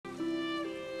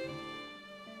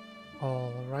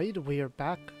Alright, we are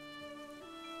back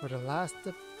for the last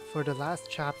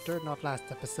chapter, not last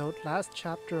episode, last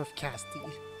chapter of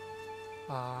Castti.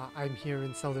 I'm here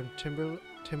in southern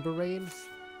Timberain.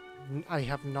 I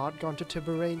have not gone to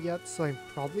Timberain yet, so I'm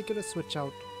probably gonna switch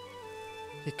out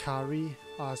Hikari.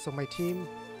 So my team,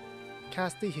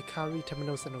 Castti, Hikari,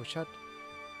 Temenos, and Oshet.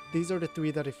 These are the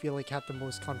three that I feel like had the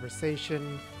most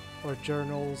conversation or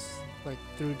journals, like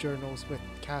through journals with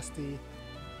Castti,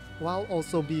 while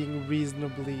also being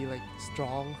reasonably like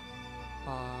strong.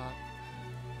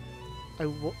 I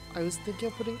was thinking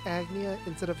of putting Agnia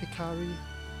instead of Hikari.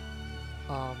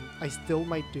 I still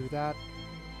might do that,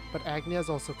 but Agnia is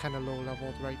also kind of low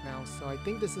leveled right now, so I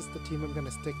think this is the team I'm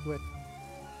gonna stick with.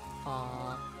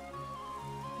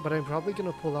 But I'm probably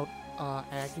gonna pull out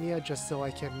Agnia just so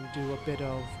I can do a bit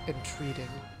of entreating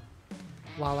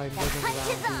while I'm living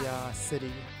around the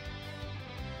city.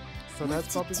 So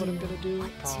that's probably what I'm gonna do.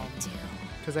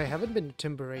 Because I haven't been to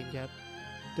Timberain yet.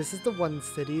 This is the one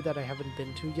city that I haven't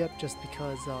been to yet, just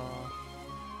because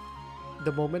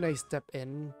the moment I step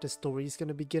in, the story's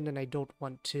gonna begin and I don't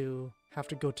want to have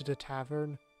to go to the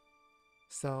tavern.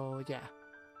 So yeah.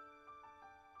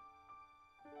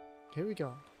 Here we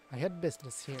go. I had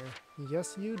business here.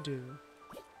 Yes, you do.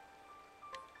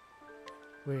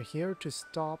 We're here to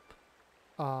stop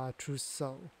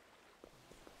Trousseau.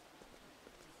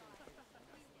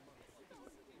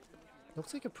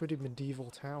 Looks like a pretty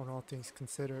medieval town, all things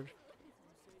considered.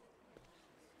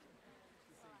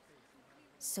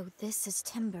 So this is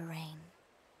Timberain.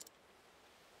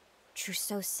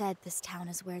 Trousseau said this town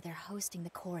is where they're hosting the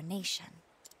coronation.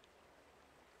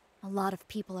 A lot of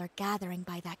people are gathering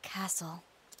by that castle,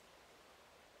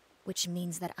 which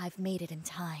means that I've made it in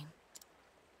time.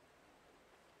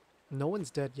 No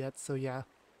one's dead yet, so yeah.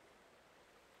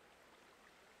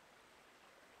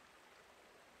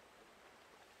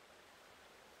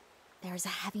 There's a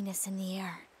heaviness in the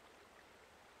air.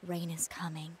 Rain is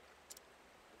coming.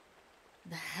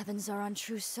 The heavens are on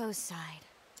Trousseau's side.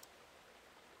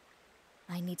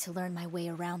 I need to learn my way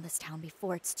around this town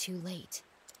before it's too late.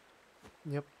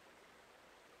 Yep.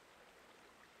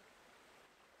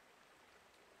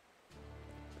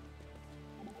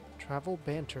 Travel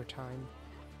banter time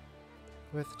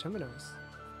with Temenos.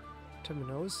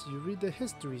 Temenos, you read the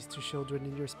histories to children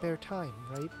in your spare time,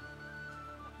 right?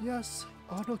 Yes,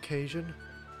 on occasion.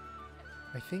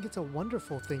 I think it's a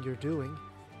wonderful thing you're doing.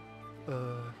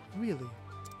 Really?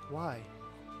 Why?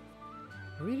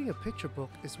 Reading a picture book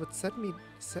is what set me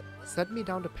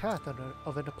down the path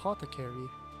of an apothecary.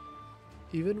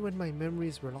 Even when my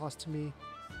memories were lost to me,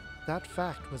 that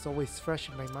fact was always fresh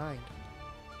in my mind.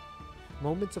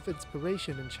 Moments of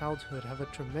inspiration in childhood have a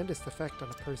tremendous effect on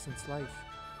a person's life.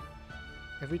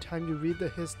 Every time you read the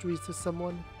histories to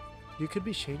someone, you could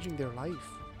be changing their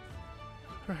life.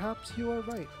 Perhaps you are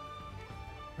right.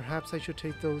 Perhaps I should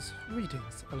take those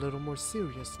readings a little more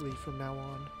seriously from now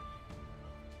on.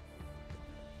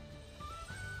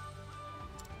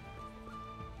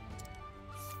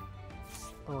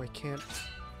 Oh, I can't.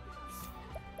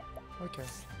 Okay,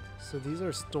 so these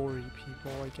are story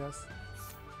people, I guess.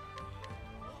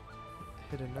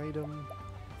 Hidden item.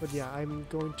 But yeah, I'm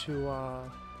going to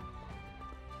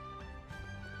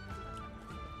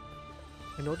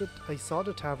I know that I saw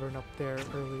the tavern up there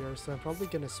earlier, so I'm probably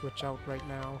gonna switch out right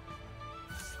now.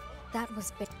 That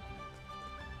was big.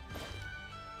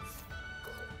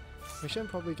 Actually, I'm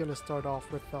probably gonna start off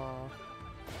with oh,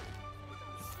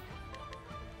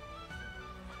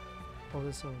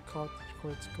 this one, Court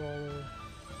Scholar.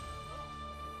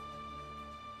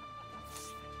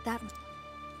 That.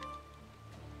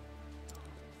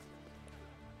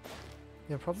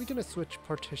 Yeah, I'm probably gonna switch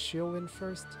Particio in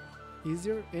first.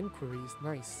 Easier inquiries,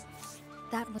 nice.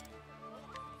 That was.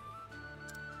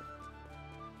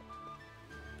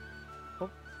 Oh,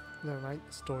 never mind.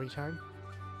 Story time.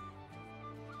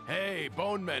 Hey,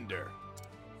 Bone Mender.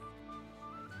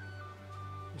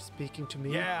 You're speaking to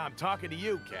me? Yeah, I'm talking to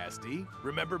you, Castti.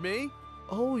 Remember me?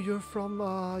 Oh, you're from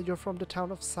the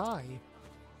town of Sai.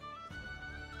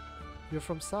 You're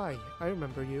from Sai. I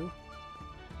remember you.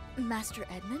 Master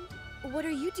Edmund? What are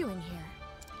you doing here?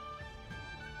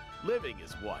 Living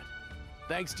is what?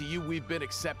 Thanks to you, we've been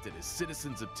accepted as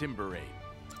citizens of Timberain.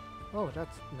 Oh,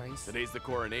 that's nice. Today's the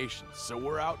coronation, so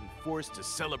we're out and forced to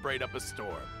celebrate up a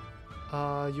storm.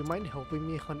 You mind helping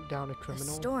me hunt down a criminal?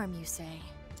 A storm, you say?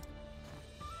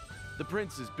 The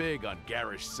prince is big on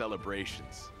garish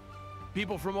celebrations.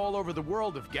 People from all over the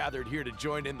world have gathered here to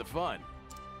join in the fun.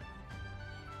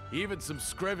 Even some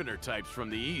Scrivener types from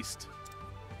the east.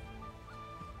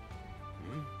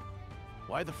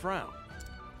 Why the frown?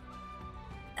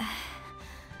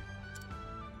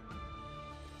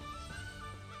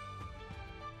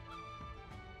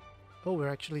 Oh, we're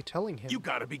actually telling him. You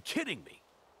gotta be kidding me!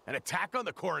 An attack on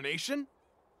the coronation?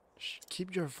 Shh,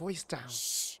 keep your voice down.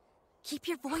 Shh. Keep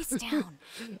your voice down.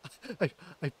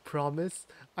 I promise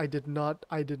I did not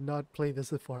play this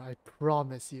before. I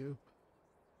promise you.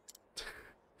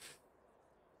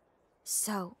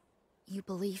 So, you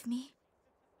believe me?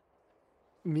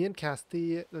 Me and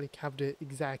Castti like have the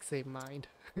exact same mind.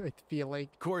 I feel like.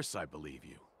 Of course I believe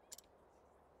you.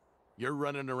 You're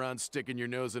running around sticking your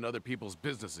nose in other people's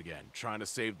business again, trying to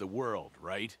save the world,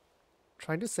 right?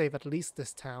 Trying to save at least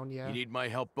this town, yeah. You need my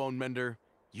help, Bone Mender?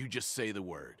 You just say the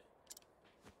word.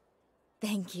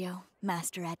 Thank you,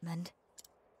 Master Edmund.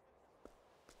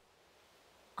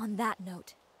 On that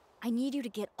note, I need you to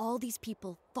get all these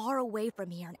people far away from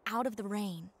here and out of the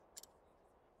rain.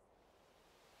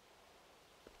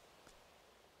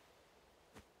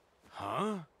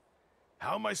 Huh?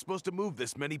 How am I supposed to move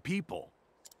this many people?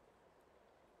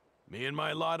 Me and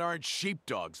my lot aren't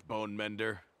sheepdogs, Bone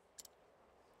Mender.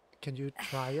 Can you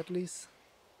try at least?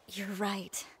 You're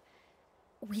right.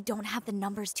 We don't have the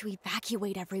numbers to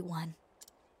evacuate everyone.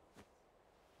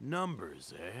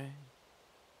 Numbers, eh?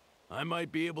 I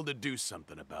might be able to do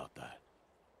something about that.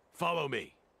 Follow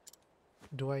me.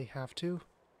 Do I have to?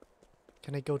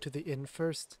 Can I go to the inn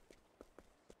first?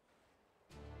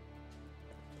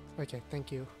 Okay,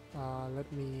 thank you.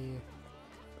 Let me...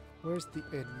 Where's the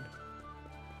inn?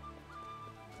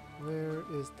 Where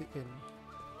is the inn?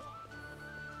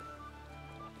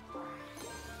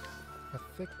 A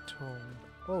thick tome.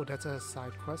 Oh, that's a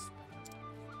side quest.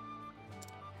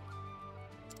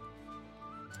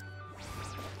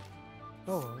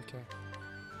 Oh, okay.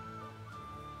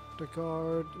 The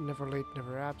guard, never late,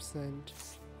 never absent.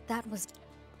 That was...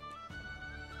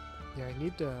 Yeah, I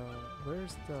need the...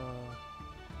 Where's the...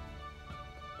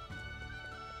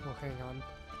 Oh, hang on.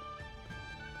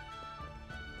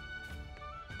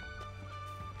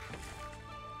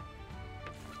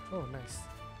 Oh, nice.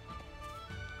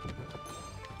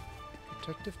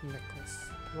 Protective necklace.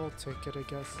 We'll take it, I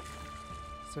guess.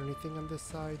 Is there anything on this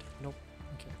side? Nope.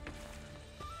 Okay.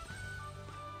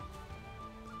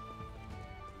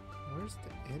 Where's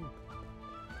the inn?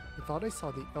 I thought I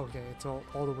saw the... Okay, it's all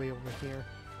the way over here.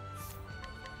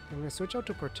 I'm gonna switch out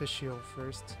to Portitio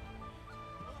first.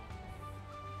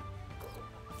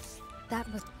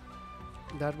 That was...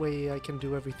 That way I can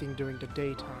do everything during the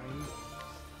daytime.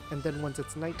 And then once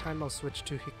it's nighttime, I'll switch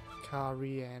to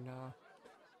Hikari and,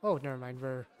 Oh, never mind,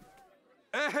 we're...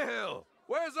 Ale!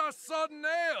 Where's our sudden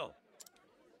ale?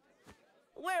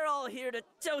 We're all here to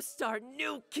toast our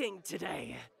new king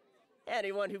today.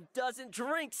 Anyone who doesn't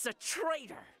drink's a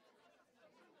traitor.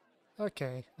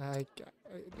 Okay,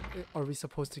 are we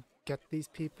supposed to get these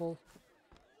people?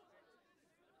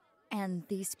 And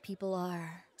these people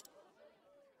are...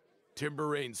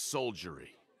 Timberain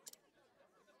soldiery.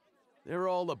 They're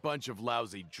all a bunch of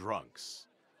lousy drunks,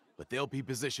 but they'll be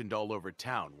positioned all over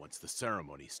town once the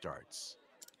ceremony starts.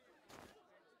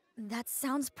 That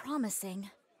sounds promising.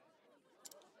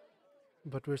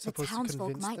 But we're The supposed to townsfolk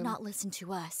convince might them? not listen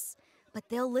to us, but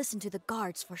they'll listen to the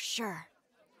guards for sure.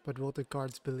 But will the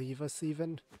guards believe us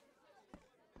even?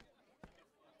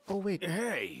 Oh wait,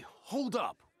 Hey, hold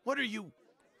up! What are you...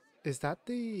 is that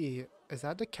the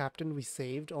captain we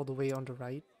saved all the way on the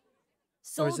right?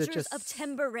 Or is it Soldiers of just-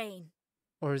 Timberain.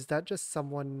 Or is that just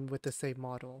someone with the same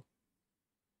model?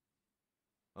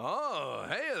 Oh,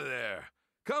 hey there.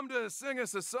 Come to sing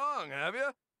us a song, have you?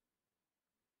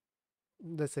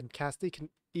 Listen, Castti can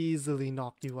easily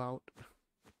knock you out.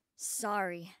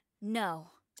 Sorry,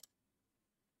 no.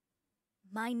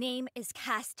 My name is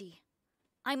Castti.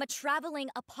 I'm a traveling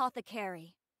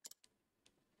apothecary.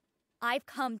 I've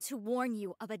come to warn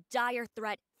you of a dire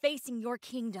threat facing your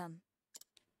kingdom.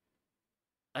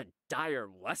 A dire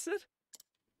lesson?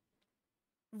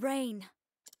 Rain.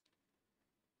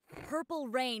 Purple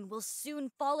rain will soon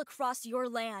fall across your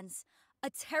lands. A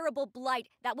terrible blight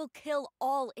that will kill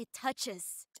all it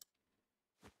touches.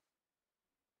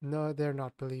 No, they're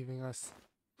not believing us.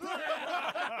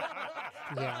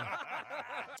 Yeah.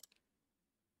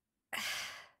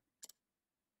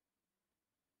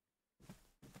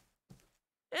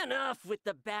 Enough with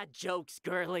the bad jokes,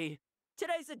 girly.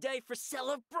 Today's a day for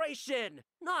celebration,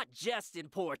 not just in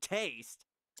poor taste.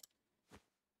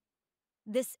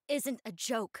 This isn't a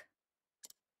joke.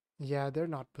 Yeah, they're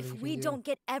not believing If we you. don't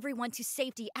get everyone to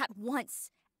safety at once,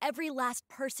 every last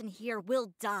person here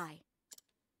will die.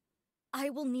 I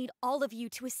will need all of you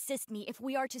to assist me if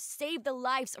we are to save the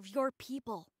lives of your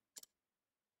people.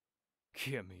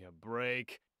 Give me a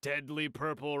break. Deadly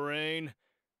purple rain.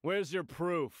 Where's your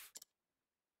proof?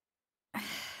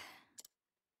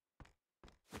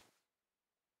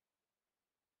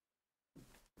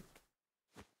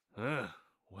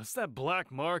 What's that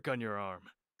black mark on your arm?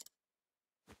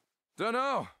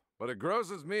 Dunno, but it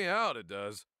grosses me out, it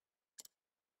does.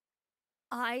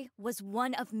 I was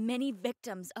one of many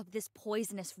victims of this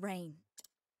poisonous rain.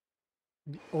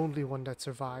 The only one that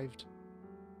survived.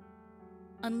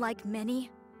 Unlike many,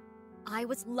 I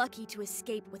was lucky to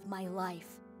escape with my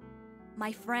life.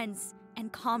 My friends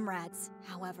and comrades,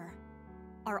 however,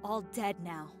 are all dead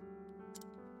now.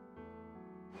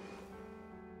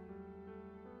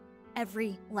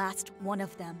 Every last one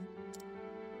of them.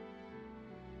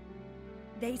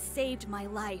 They saved my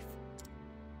life.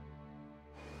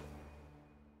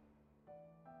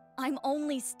 I'm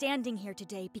only standing here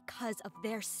today because of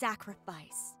their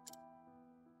sacrifice.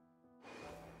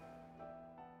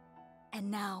 And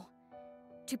now,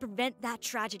 to prevent that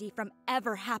tragedy from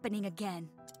ever happening again,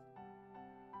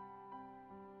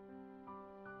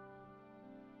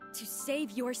 to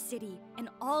save your city and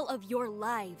all of your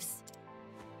lives,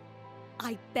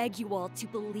 I beg you all to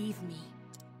believe me.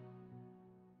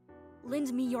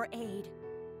 Lend me your aid,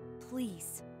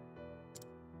 please.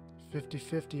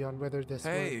 50-50 on whether this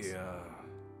Hey, works.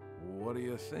 what do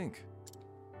you think?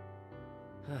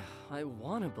 I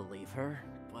want to believe her,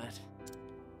 but...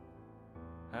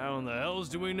 How in the hells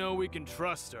do we know we can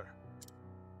trust her?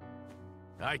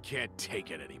 I can't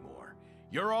take it anymore.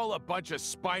 You're all a bunch of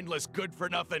spineless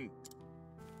good-for-nothing...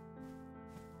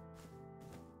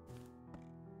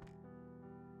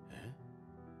 Huh?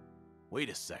 Wait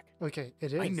a sec. Okay,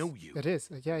 it is. I know you. It is.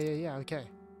 Yeah, okay.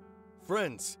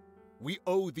 Friends, we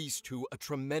owe these two a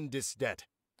tremendous debt.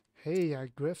 Hey,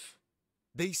 Griff.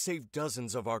 They saved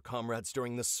dozens of our comrades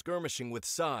during the skirmishing with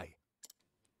Sai.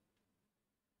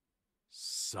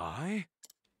 Sai?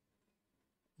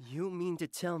 You mean to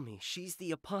tell me she's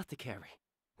the apothecary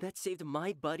that saved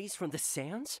my buddies from the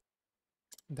sands?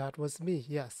 That was me,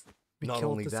 yes. We Not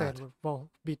killed only the that. sandworm. Well,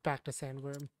 beat back the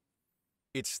sandworm.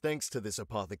 It's thanks to this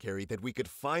apothecary that we could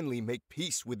finally make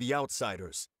peace with the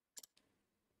outsiders.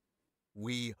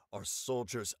 We are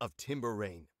soldiers of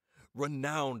Timberain,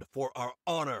 renowned for our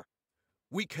honor.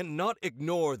 We cannot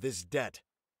ignore this debt.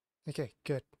 Okay,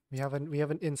 good. We have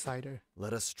an insider.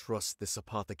 Let us trust this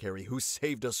apothecary who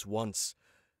saved us once.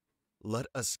 Let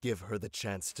us give her the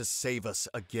chance to save us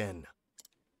again.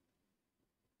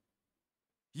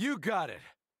 You got it.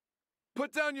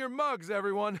 Put down your mugs,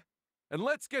 everyone, and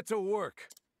let's get to work.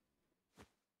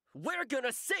 We're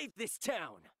gonna save this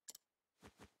town!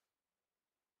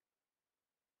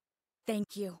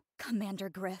 Thank you, Commander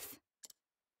Griff.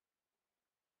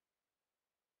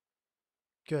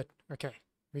 Good. Okay.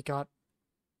 We got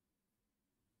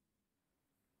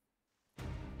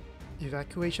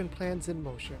evacuation plans in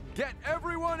motion. Get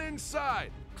everyone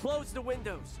inside! Close the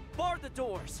windows, bar the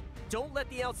doors, don't let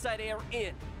the outside air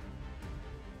in.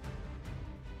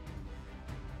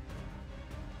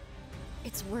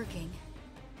 It's working.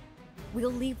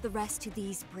 We'll leave the rest to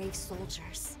these brave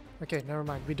soldiers. Okay, never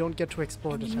mind. We don't get to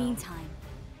explore In the the town. meantime,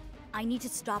 I need to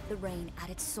stop the rain at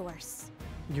its source.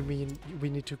 You mean we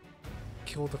need to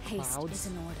kill the Haste clouds? is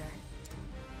in order.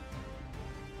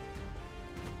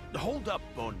 Hold up,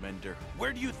 Bone Mender.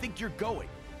 Where do you think you're going?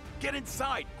 Get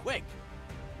inside, quick!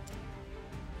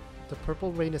 The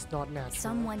purple rain is not natural.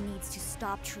 Someone needs to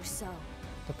stop Trousseau.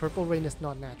 The purple rain is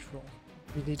not natural.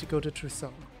 We need to go to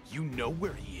Trousseau. You know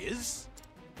where he is?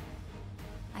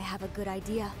 I have a good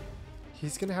idea.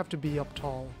 He's gonna have to be up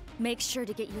tall. Make sure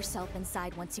to get yourself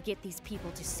inside once you get these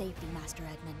people to safety, Master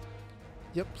Edmund.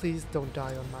 Yep, please don't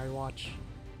die on my watch.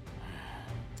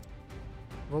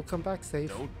 We'll come back safe.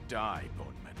 Don't die,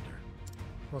 Bone Mender.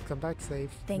 We'll come back safe.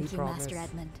 Thank we you, promise. Master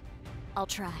Edmund. I'll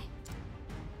try.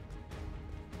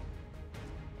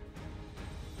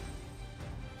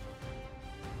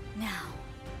 Now,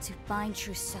 to find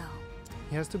Trousseau,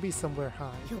 He has to be somewhere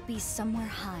high. he'll be somewhere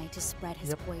high to spread his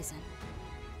Yep. poison.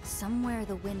 Somewhere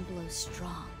the wind blows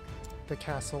strong. The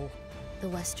castle. The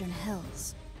Western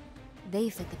Hills. They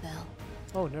fit the bill.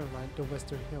 Oh, never mind. The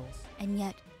Western Hills. And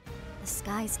yet, the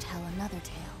skies tell another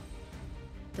tale.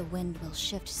 The wind will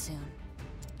shift soon.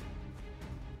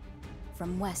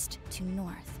 From west to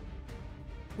north.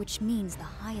 Which means the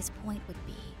highest point would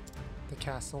be... The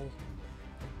castle.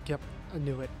 Yep, I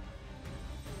knew it.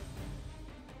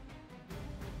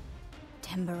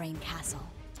 Timberain Castle.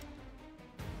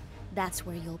 That's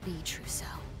where you'll be, Trousseau.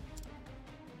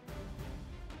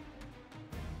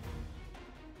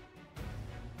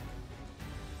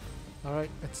 Alright,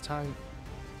 it's time.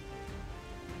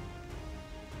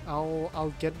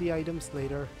 I'll get the items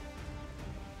later.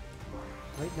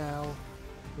 Right now,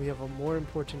 we have a more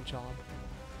important job.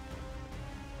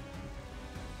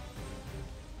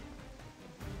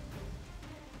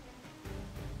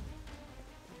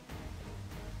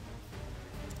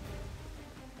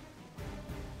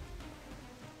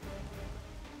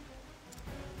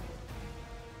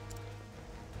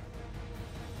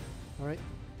 Alright.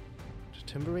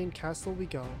 To Timberain Castle we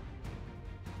go.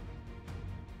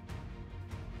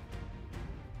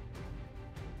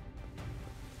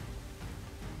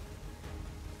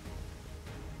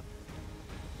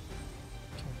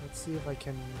 Okay, let's see if I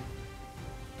can...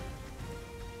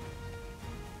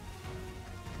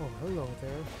 Oh, hello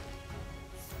there.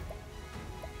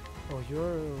 Oh,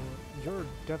 you're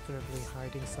definitely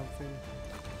hiding something.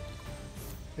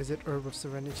 Is it Herb of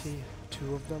Serenity?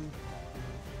 2 of them?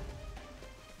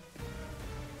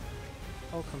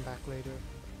 I'll come back later.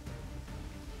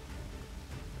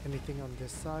 Anything on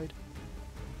this side?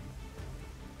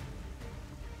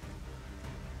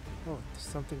 Oh, there's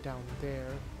something down there.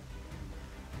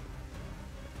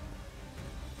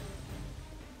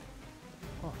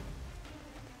 Oh.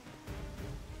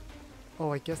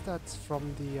 Oh, I guess that's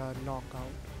from the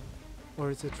knockout. Or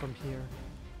is it from here?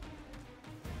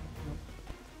 Nope.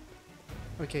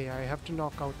 Okay, I have to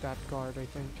knock out that guard, I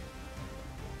think.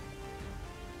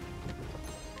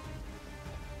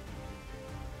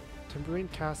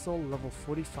 Timberain Castle, level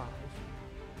 45.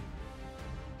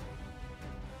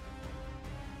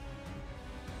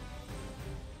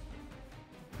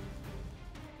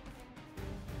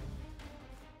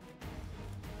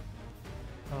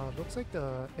 Looks like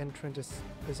the entrance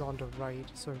is on the right,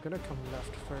 so I'm gonna come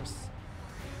left first.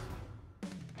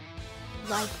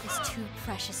 Life is too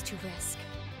precious to risk.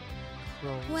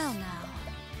 Rose. Well now.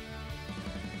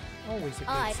 Always a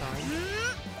good sign.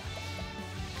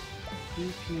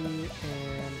 BP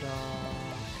and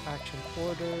action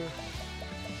order.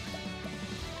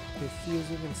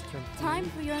 Refusing and strengthening. Time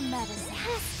for your medicine.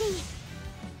 Castti!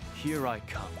 Here I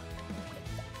come.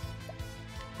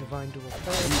 Divine dual You've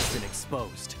threat. been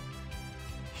exposed.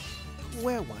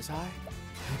 Where was I?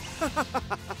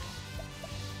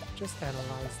 Just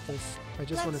analyze this. I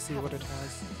just want to see what it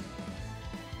has.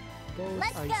 Both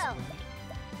Let's ice go.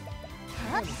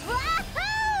 wind.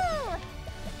 Wahoo!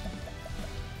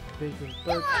 Vagrant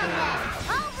bird king.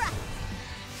 Alright!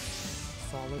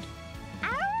 Solid. Ow!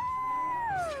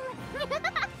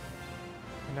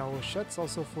 And now Shet's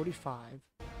also 45.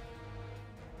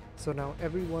 So now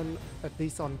everyone, at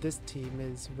least on this team,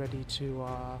 is ready to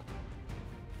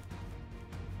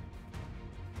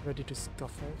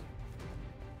scuffle.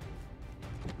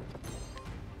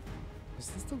 Is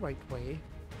this the right way?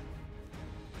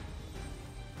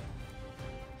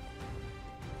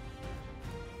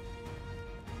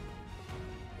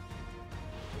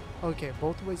 Okay,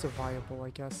 both ways are viable,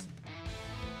 I guess.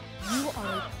 You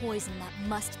are a poison that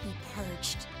must be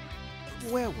purged.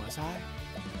 Where was I?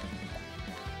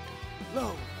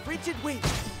 Low, frigid wind. Yeah,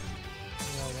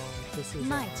 well, this is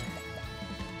My turn.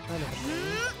 kind of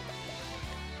annoying.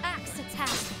 Axe attack.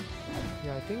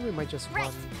 Yeah, I think we might just Right.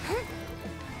 run.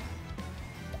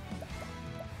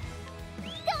 Go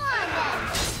on then!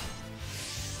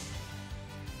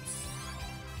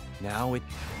 Now it...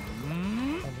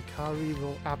 And Ikari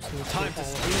will absolutely Time to kill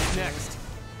all of squeeze us. next.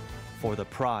 For the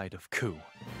pride of Ku.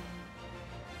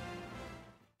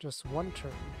 Just one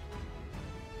turn.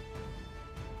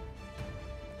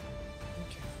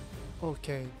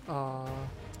 Okay.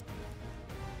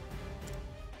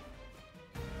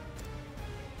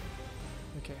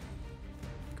 Okay.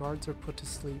 Guards are put to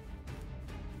sleep.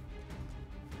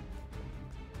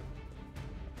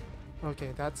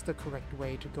 Okay, that's the correct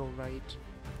way to go right.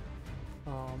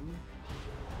 I'll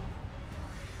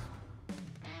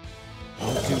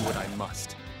do what I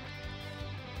must.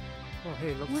 Oh,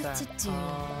 hey, look What at to that. do,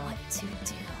 what to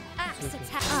do. Axe Sleeping.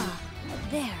 attack. Ah,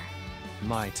 there.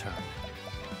 My turn.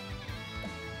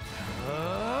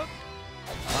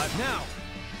 Now!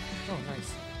 Oh,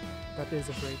 nice. That is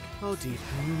a break. Oh deep.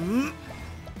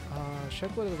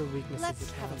 Check what other weaknesses Let's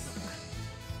it have a has. look.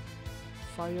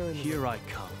 Fire and Here I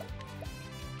come.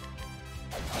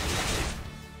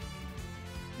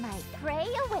 My prey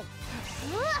awaits.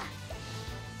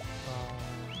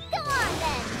 Go on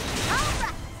then!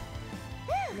 Alright!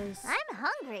 Nice. I'm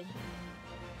hungry.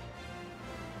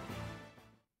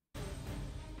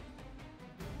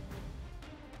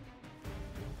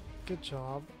 Good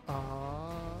job.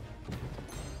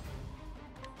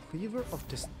 Cleaver of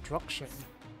Destruction.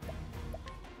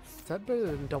 Is that better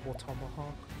than Double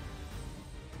Tomahawk?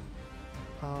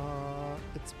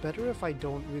 It's better if I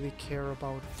don't really care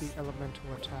about the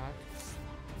elemental attack.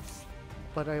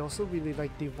 But I also really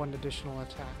like the one additional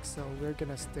attack, so we're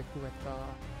gonna stick with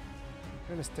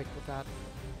that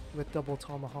with Double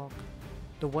Tomahawk.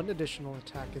 The one additional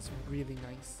attack is really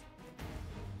nice.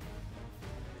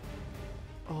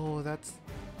 Oh, that's...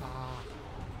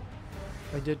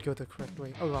 I did go the correct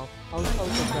way. Oh well, I'll get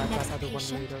that other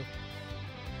one later.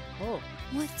 Oh,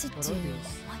 What to what do, are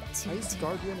these? what to Ice do.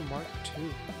 Guardian Mark II.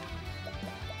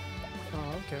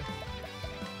 Oh, okay.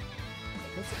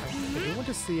 I do want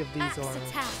to see if these Axe are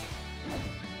attack.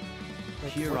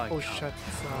 like Here I oh come. shut.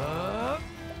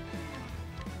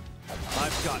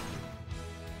 I've got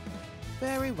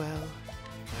Very well.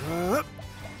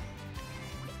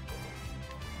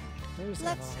 There's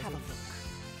Let's have a look.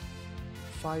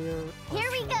 fire.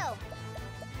 Here we archer. go.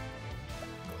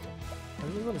 I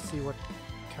really want to see what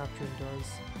capturing does.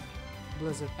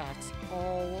 Blizzard Axe,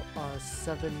 all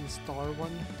 7-star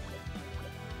one.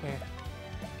 Eh.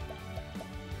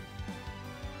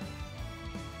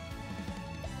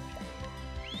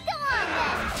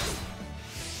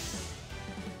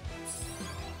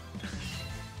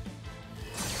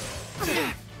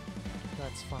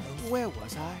 That's fine. Where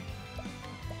was I?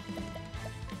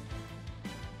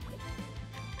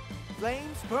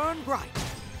 Flames burn bright.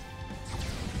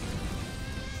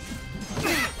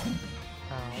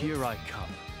 Ow. Here I come.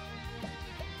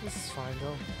 This is fine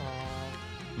though.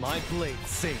 My blade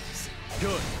sings.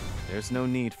 Good. There's no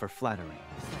need for flattery.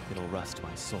 It'll rust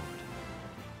my sword.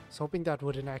 I was hoping that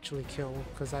wouldn't actually kill,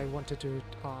 because I wanted to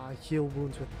heal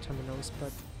wounds with Temenos,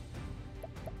 but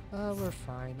we're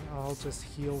fine. I'll just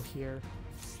heal here.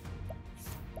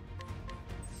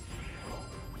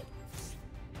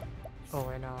 Oh,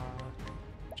 and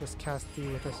just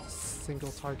Castti with a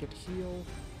single target heal.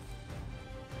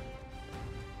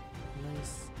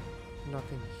 Nice.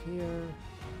 Nothing here.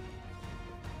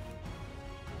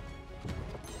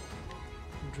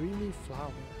 Dreamy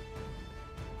flower.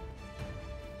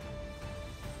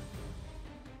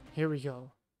 Here we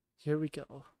go. Here we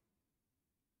go.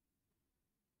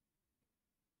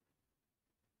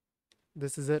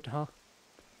 This is it, huh?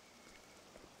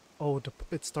 Oh,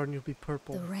 it's starting to be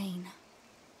purple. The rain.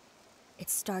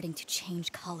 It's starting to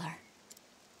change color.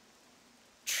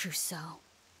 Trousseau.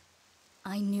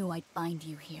 I knew I'd find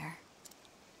you here.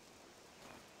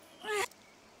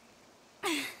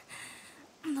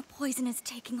 The poison is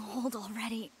taking hold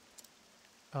already.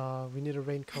 We need a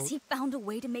raincoat. Has he found a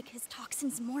way to make his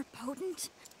toxins more potent?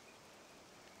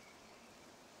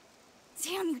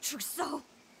 Damn you, Trousseau!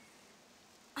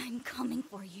 I'm coming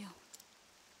for you.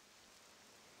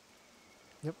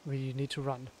 Yep, we need to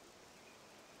run.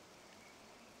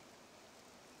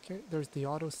 Okay, there's the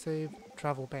autosave.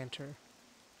 Travel banter.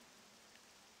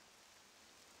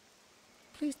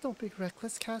 Please don't be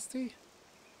reckless, Castti.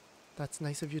 That's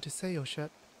nice of you to say, Oshet.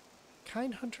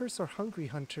 Kind hunters are hungry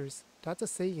hunters. That's a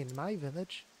saying in my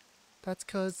village. That's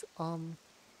 'cause,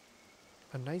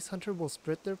 a nice hunter will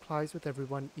split their plies with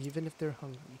everyone even if they're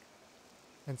hungry.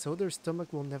 And so their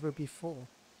stomach will never be full.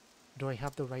 Do I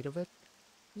have the right of it?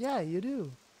 Yeah, you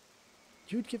do.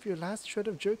 You'd give your last shred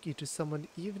of jerky to someone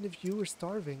even if you were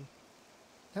starving.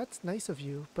 That's nice of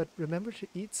you, but remember to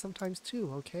eat sometimes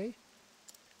too, okay?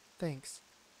 Thanks.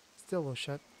 Still,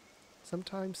 Oshet,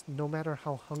 sometimes, no matter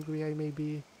how hungry I may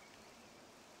be,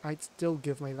 I'd still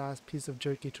give my last piece of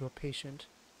jerky to a patient.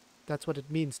 That's what it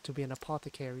means to be an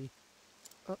apothecary.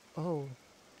 Oh.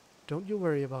 Don't you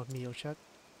worry about me, Oshet.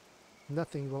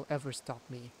 Nothing will ever stop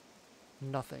me.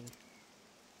 Nothing.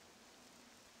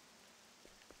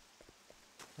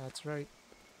 That's right.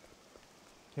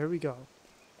 Here we go.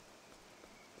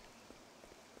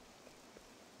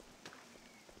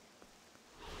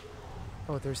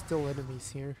 Oh, there's still enemies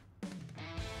here.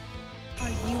 Are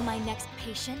you my next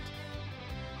patient?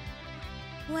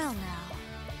 Well now.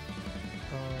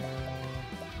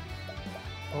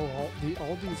 Oh,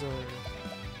 all these are...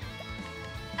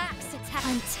 Axe attack!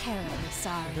 I'm terribly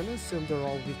sorry. I'm gonna assume they're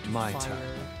all weak to My fire.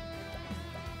 turn.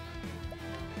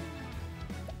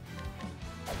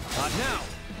 Not now!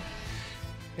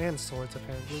 And swords,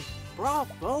 apparently.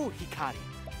 Bravo, Hikari.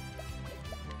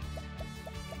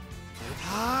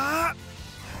 Ah!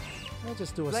 I'll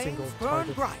just do a Flames single burn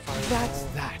target bright. fireball. That's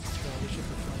that. Yeah, we should be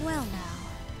fine. Well now.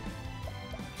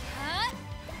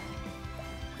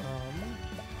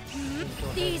 Gonna go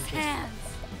ahead These and just- hands!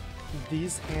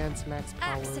 These hands max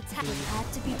power. Axe attack please.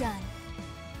 had to be done.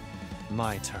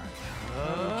 My turn.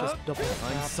 Just double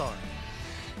I'm tap. sorry.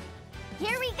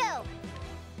 Here we go!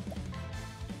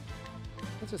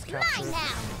 Let's just capture it.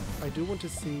 now! I do want to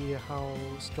see how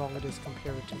strong it is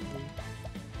comparatively.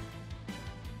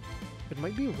 It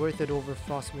might be worth it over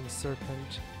Frostwing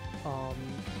Serpent.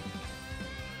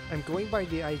 I'm going by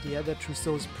the idea that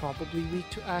Trousseau is probably weak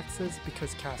to axes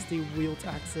because Castti wields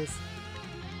axes.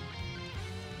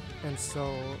 And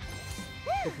so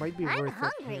it might be worth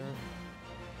it here.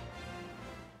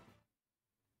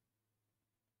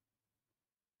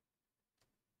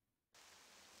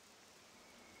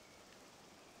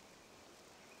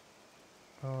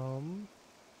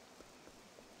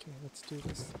 Okay, let's do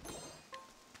this.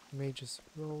 Mage's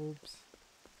robes.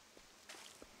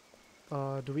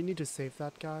 Do we need to save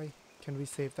that guy? Can we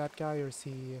save that guy, or is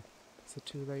it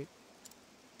too late?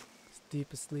 He's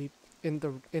deep asleep in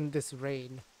this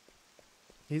rain.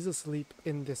 He's asleep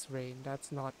in this rain.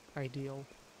 That's not ideal.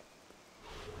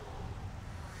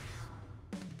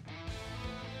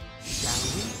 Shall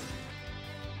we?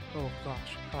 Oh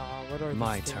gosh. What are these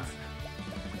My things? turn.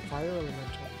 Fire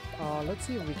elemental. Let's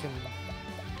see if we can.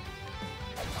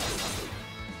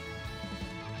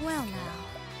 Well now.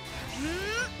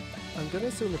 I'm gonna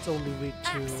assume it's only weak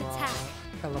Axe to attack.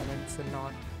 elements and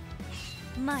not.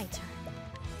 My turn.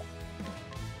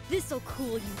 This'll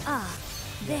cool you. Ah,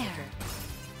 there. Okay.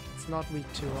 It's not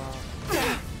weak to.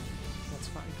 That's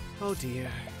fine. Oh dear.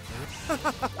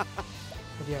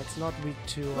 But yeah, it's not weak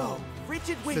to. Oh,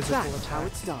 rigid wing physical back. How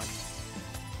attack. it's done.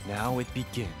 Now it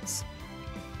begins.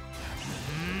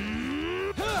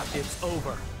 It's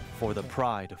over for the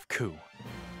pride of Ku.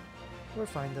 We're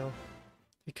fine though.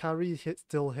 Ikari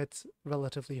still hits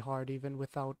relatively hard even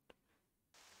without.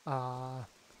 Oh,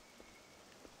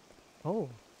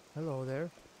 hello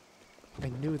there. I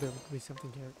knew there would be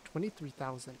something here.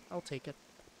 23,000. I'll take it.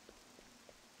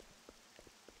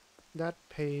 That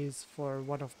pays for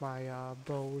one of my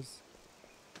bows.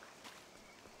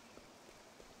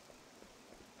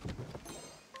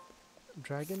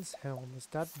 Dragon's Helm. Is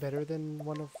that better than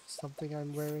one of something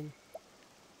I'm wearing?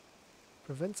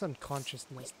 Prevents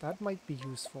unconsciousness. That might be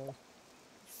useful.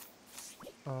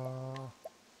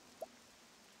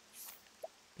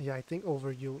 Yeah, I think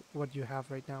over what you have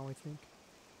right now, I think.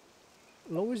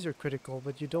 Lowers your critical,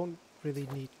 but you don't really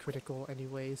need critical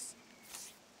anyways.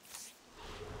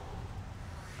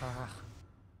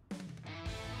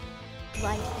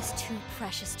 Life is too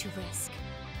precious to risk.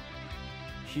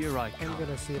 Here I I'm come.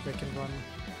 gonna see if I can run.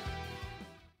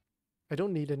 I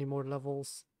don't need any more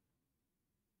levels.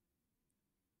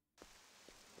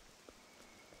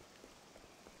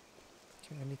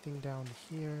 Okay, anything down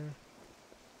here?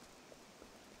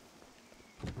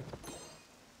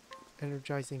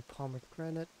 Energizing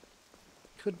pomegranate.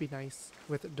 Could be nice,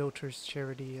 with Doter's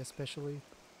Charity especially.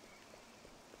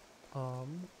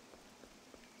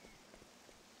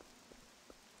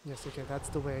 Yes, okay, that's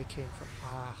the way I came from.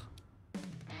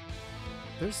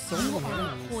 There's so You many are a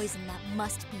enemies. poison that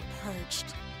must be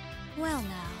purged. Well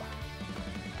now.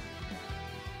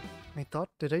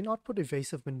 Did I not put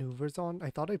evasive maneuvers on? I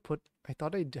thought I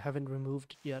haven't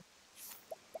removed it yet.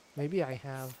 Maybe I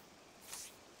have.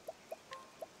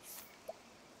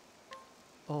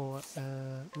 Oh,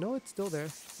 no, it's still there.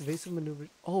 Evasive maneuvers.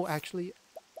 Oh, actually,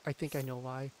 I think I know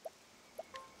why.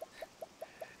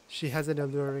 She has an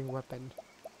alluring weapon.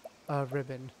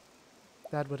 Ribbon.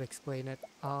 That would explain it.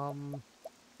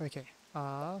 Okay.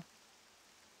 I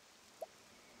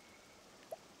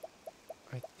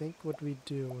think what we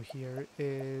do here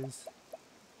is...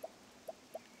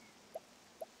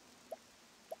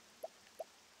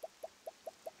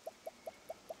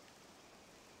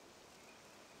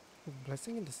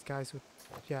 Blessing in Disguise would...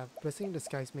 Yeah, Blessing in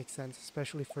Disguise makes sense,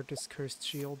 especially for this cursed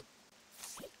shield.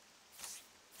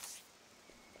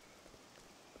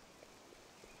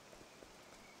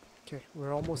 Okay,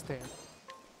 we're almost there.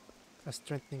 A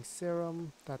strengthening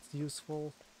serum, that's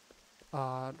useful.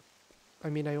 I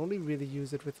mean, I only really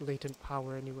use it with latent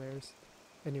power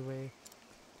anyway.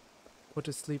 Put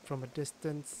to sleep from a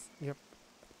distance. Yep.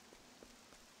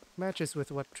 Matches with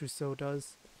what Trousseau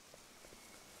does.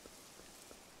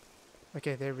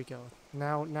 Okay, there we go.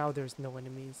 Now there's no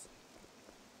enemies.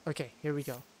 Okay, here we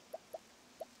go.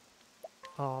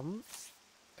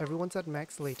 Everyone's at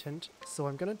max latent, so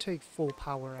I'm gonna take full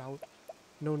power out.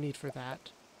 No need for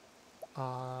that.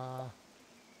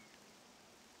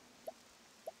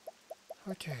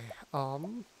 Okay,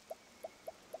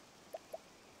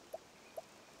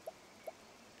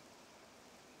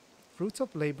 Fruits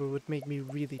of Labor would make me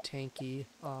really tanky.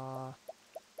 I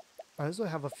also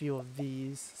have a few of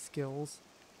these skills.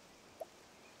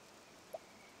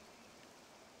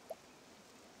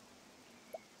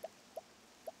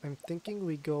 I'm thinking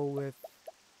we go with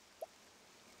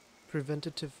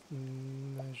preventative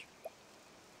measure.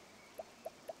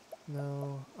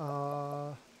 No,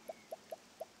 I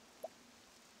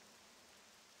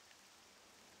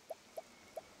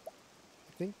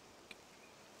think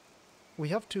we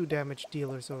have 2 damage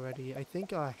dealers already. I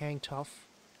think Hang Tough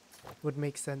would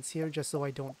make sense here, just so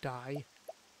I don't die.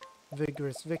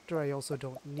 Vigorous Victor I also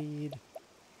don't need.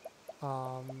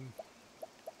 I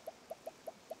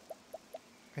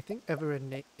think Ever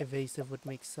Evasive would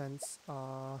make sense.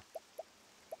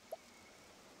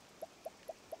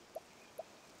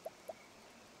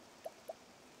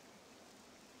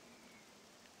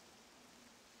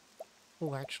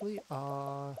 Oh, actually,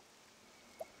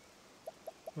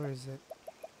 Where is it?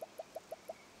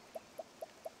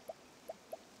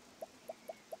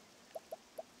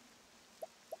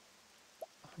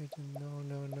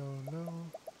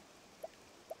 No.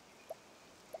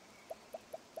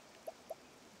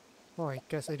 Oh, I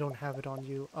guess I don't have it on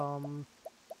you.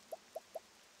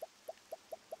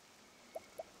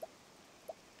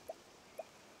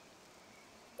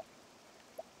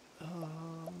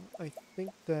 I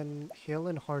think then Hale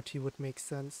and Hearty would make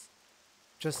sense.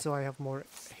 Just so I have more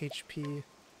HP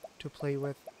to play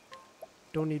with.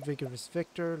 Don't need Vigorous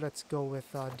Victor. Let's go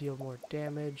with deal more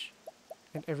damage.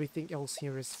 And everything else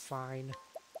here is fine.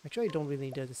 Actually, I don't really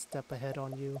need to step ahead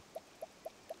on you.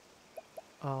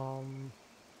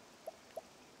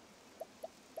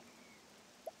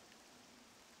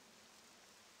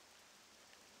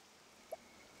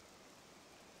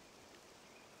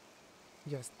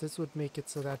 Yes, this would make it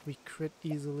so that we crit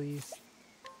easily.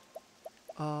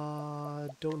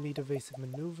 Don't need evasive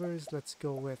maneuvers. Let's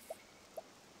go with...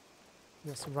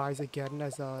 Yes, Rise Again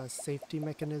as a safety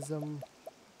mechanism.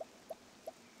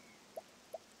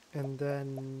 And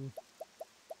then...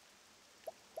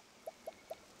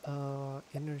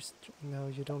 inner strength. No,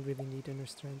 you don't really need inner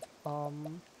strength. I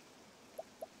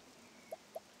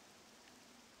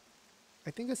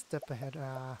think a step ahead,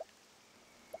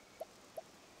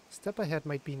 step ahead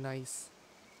might be nice.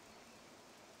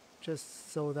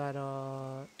 Just so that,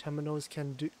 Temenos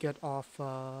can get off,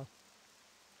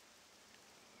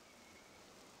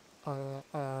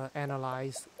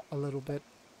 analyze a little bit.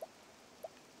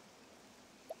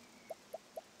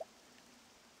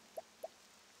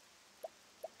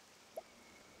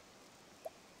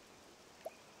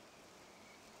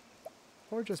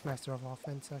 Or just Master of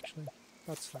Offense, actually.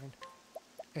 That's fine.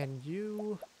 And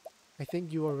you... I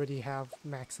think you already have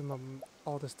maximum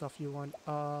all the stuff you want.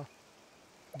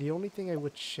 The only thing I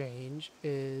would change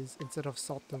is instead of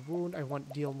Salt the Wound, I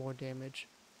want deal more damage.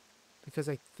 Because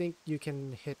I think you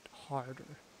can hit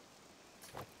harder.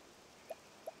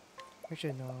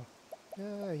 Actually, no.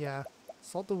 Yeah.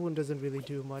 Salt the Wound doesn't really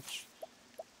do much.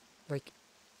 Like,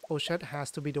 Oshet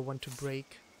has to be the one to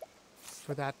break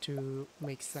for that to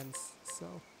make sense,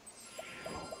 so...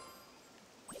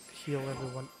 Heal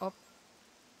everyone up.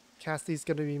 Cassti's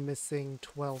gonna be missing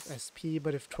 12 SP,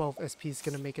 but if 12 SP is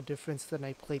gonna make a difference, then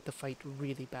I played the fight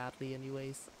really badly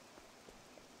anyways.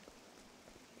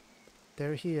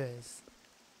 There he is.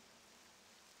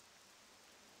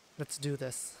 Let's do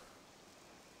this.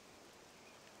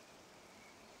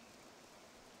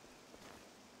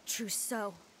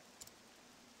 Trousseau.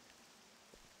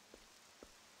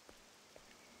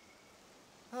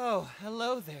 Oh,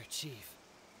 hello there, Chief.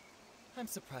 I'm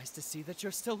surprised to see that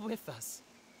you're still with us.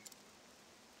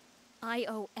 I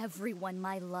owe everyone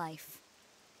my life.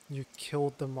 You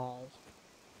killed them all.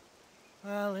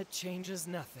 Well, it changes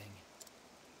nothing.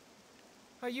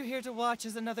 Are you here to watch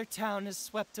as another town is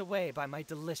swept away by my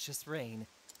delicious rain?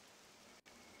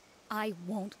 I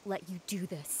won't let you do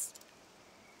this.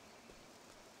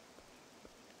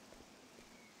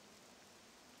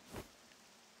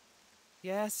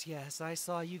 Yes, I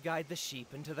saw you guide the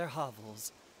sheep into their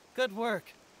hovels. Good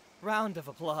work. Round of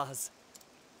applause.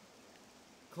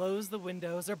 Close the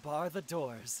windows or bar the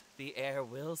doors. The air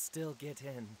will still get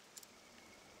in.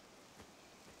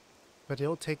 But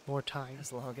it'll take more time.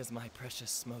 As long as my precious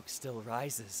smoke still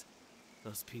rises,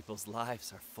 those people's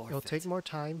lives are forfeit. It'll take more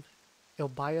time. It'll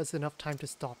buy us enough time to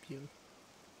stop you.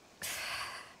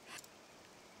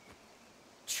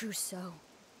 Trousseau.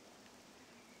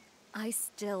 I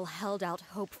still held out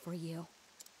hope for you.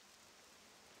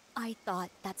 I thought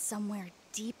that somewhere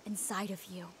deep inside of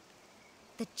you,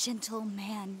 the gentle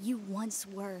man you once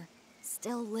were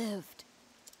still lived.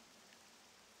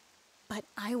 But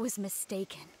I was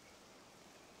mistaken.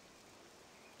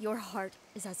 Your heart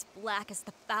is as black as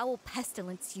the foul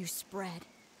pestilence you spread.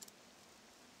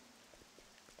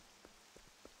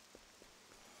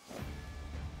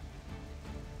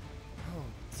 Oh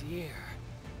dear.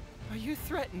 Are you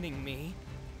threatening me?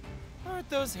 Aren't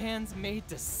those hands made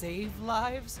to save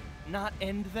lives, not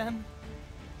end them?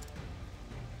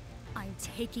 I'm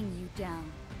taking you down.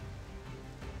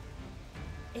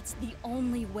 It's the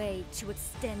only way to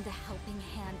extend a helping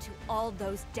hand to all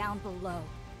those down below.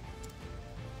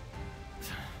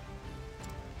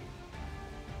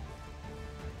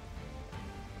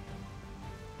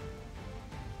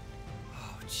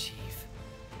 Oh, Chief.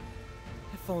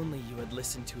 If only you had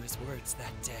listened to his words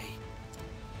that day.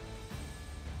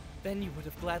 Then you would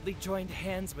have gladly joined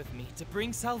hands with me to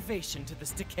bring salvation to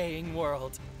this decaying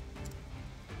world.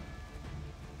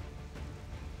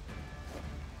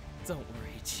 Don't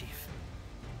worry, Chief.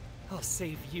 I'll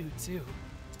save you too.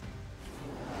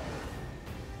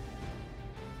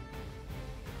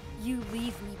 You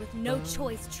leave me with no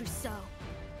choice, Trousseau.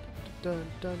 Dun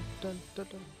dun dun dun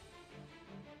dun.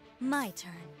 My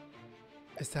turn.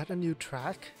 Is that a new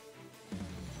track?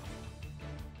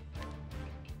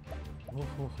 Oh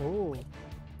ho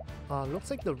ho. Looks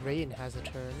like the rain has a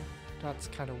turn. That's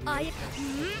kind of weird.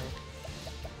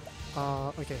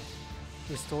 Okay.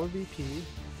 Restore BP.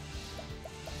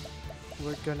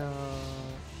 We're gonna...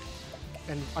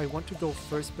 And I want to go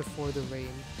first before the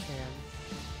rain can.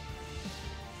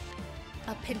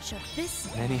 A pinch of this.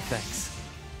 Many thanks.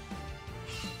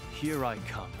 Here I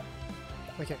come.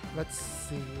 Okay, let's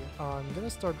see. I'm gonna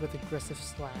start with aggressive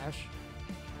slash.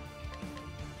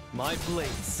 My blade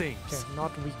sings. Okay,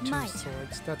 not weak to My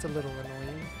swords. That's a little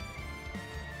annoying.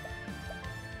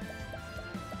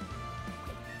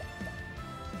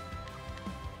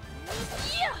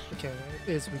 Okay,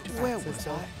 it is weak to axes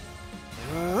though.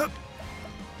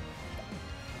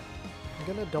 I'm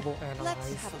gonna double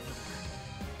analyze.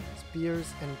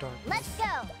 Spears and darkness. Let's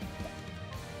go.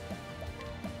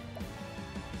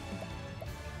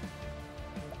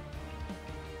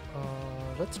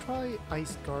 Let's try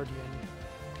Ice Guardian.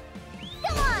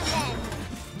 Come on then.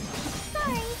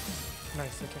 Sorry.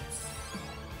 Nice, okay.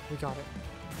 We got it.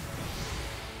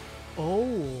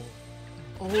 Oh!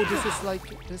 Oh, this is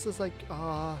like, this is like,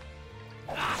 oh,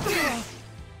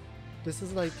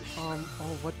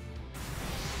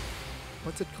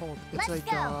 what's it called? It's Let's like,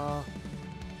 go.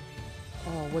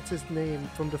 oh, what's his name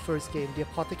from the first game? The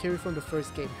apothecary from the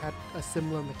first game had a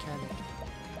similar mechanic.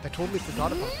 I totally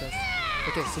forgot about this.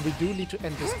 Okay, so we do need to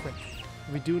end this quick.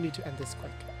 We do need to end this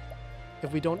quick.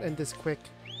 If we don't end this quick,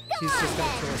 he's just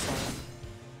gonna kill us all.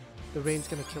 The rain's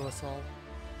gonna kill us all.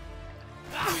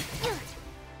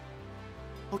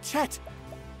 Oh, Chet!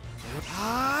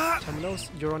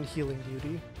 Temenos, you're on healing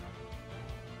duty.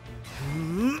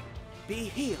 Be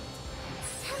healed.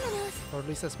 Or at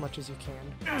least as much as you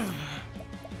can.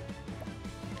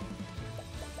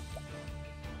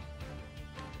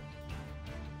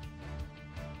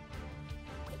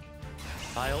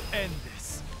 I'll end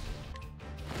this.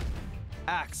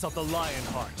 Axe of the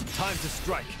Lionheart. Time to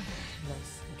strike.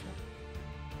 Nice, okay.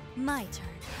 My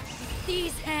turn.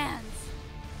 These hands.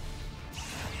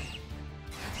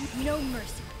 No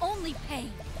mercy, only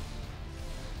pain.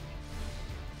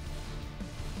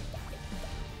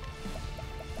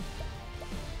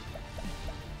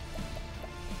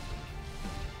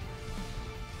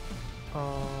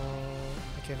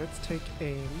 Okay, let's take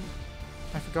aim.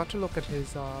 I forgot to look at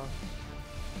his,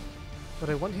 but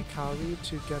I want Hikari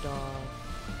to get,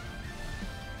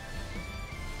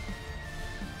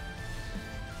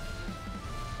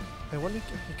 I want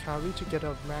Hikari to get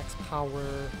a max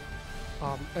power,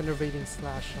 enervating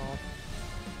slash off,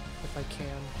 if I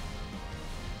can.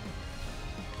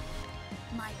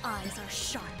 My eyes are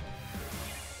sharp.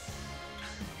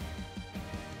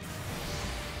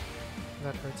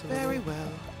 That hurts a little. Very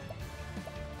well.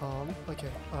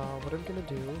 Okay, what I'm gonna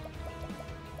do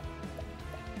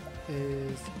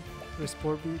is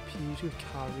restore BP to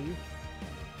Hikari.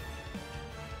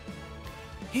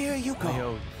 Here you I go. owe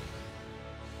you.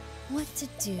 What to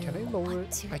do? Can I lower what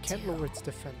it? to I can't do. lower its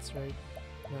defense, right?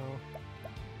 No.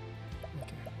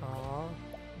 Okay.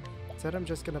 Instead I'm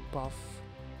just gonna buff.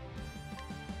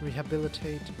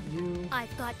 Rehabilitate you.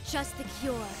 I've got just the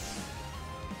cure.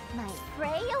 My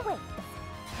prey awaits.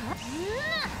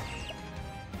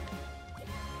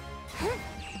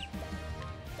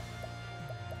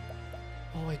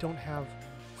 Oh, I don't have...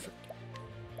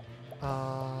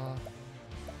 Oh,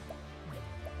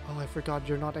 I forgot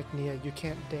you're not Agnia. You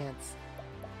can't dance.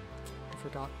 I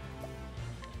forgot.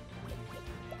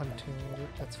 Until...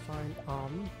 That's fine.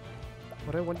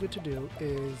 What I want you to do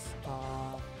is,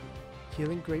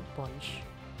 Healing Great Bunch.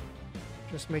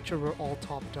 Just make sure we're all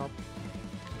topped up.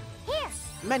 Here.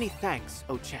 Many thanks,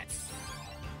 oh Chet.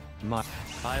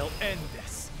 I'll end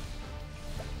this.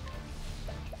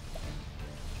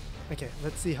 Okay,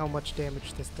 let's see how much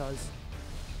damage this does.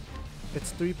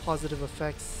 It's 3 positive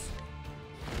effects.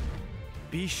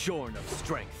 Be shorn of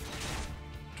strength.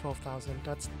 12,000.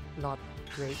 That's not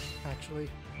great, actually.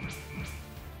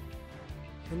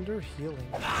 Hinder healing.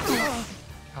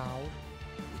 Ow.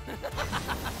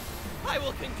 I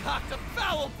will concoct a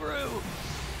foul brew!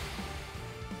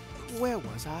 Where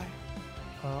was I?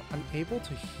 Unable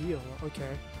to heal.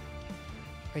 Okay.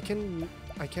 I can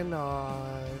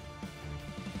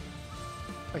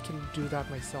do that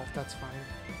myself. That's fine.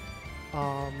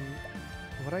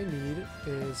 What I need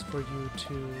is for you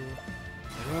to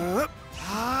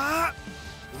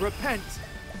Repent!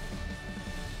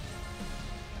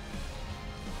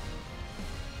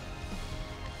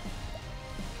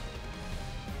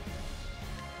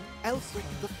 Elfric,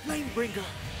 the Flamebringer,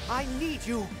 I need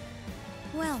you.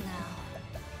 Well now.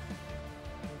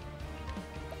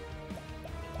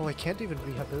 Oh, I can't even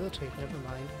rehabilitate, never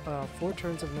mind. 4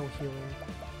 turns of no healing.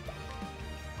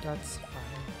 That's fine.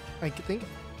 I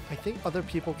think other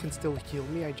people can still heal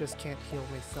me, I just can't heal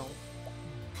myself.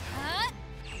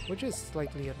 Which is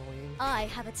slightly annoying. I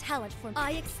have a talent for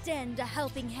I extend a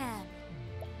helping hand.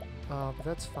 But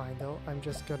that's fine though. I'm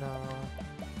just gonna...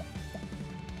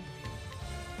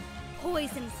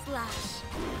 Poison slash.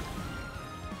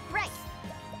 Right.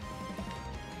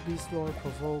 Beast Lord,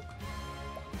 provoke.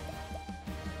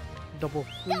 Double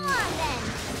free. Come on then.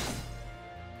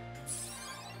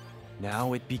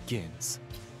 Now it begins.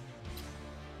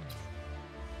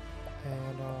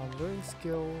 And learn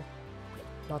skill.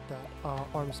 Not that.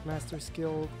 Arms master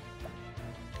skill.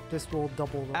 This will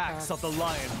double the Axe of the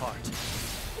Lionheart.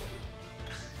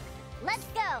 Let's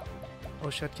go.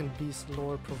 Oshet can Beast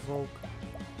Lord, provoke.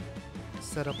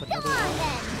 Set up Come another on one.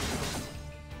 then.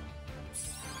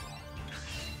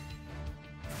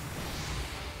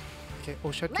 Okay,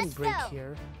 Oshet can Let's break go.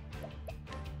 here.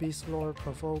 Beast Lord,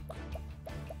 provoke.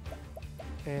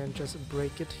 And just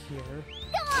break it here.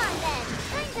 Come on then.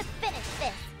 Time to finish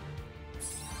this.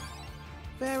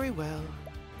 Very well.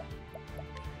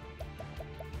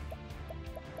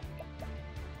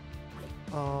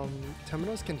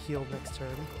 Temenos can heal next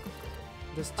turn.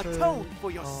 This turn... Atone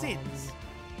for your sins.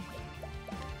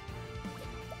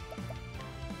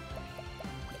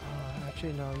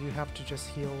 Actually, no, you have to just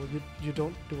heal. You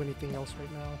don't do anything else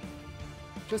right now.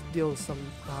 Just deal some...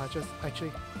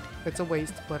 actually, it's a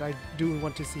waste, but I do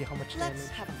want to see how much Let's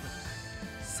damage. have a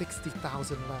look.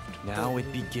 60,000 left. Now it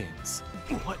Holy. begins.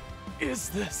 What is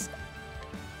this?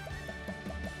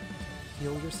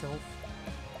 Heal yourself.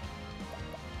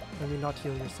 I mean, not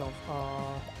heal yourself.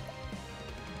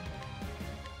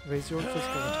 Raise your physical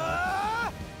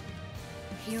attack.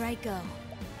 Here I go.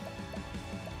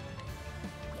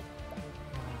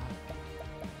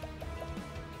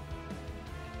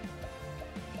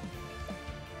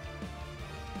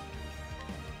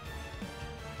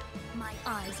 My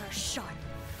eyes are sharp.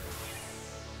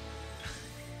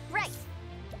 Right.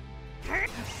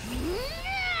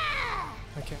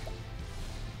 Okay.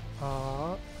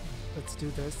 Let's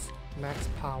do this. Max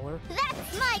power.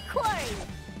 That's my quarry.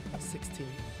 16.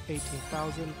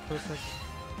 18,000. Perfect.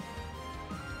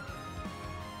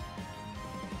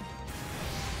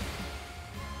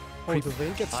 Oh, the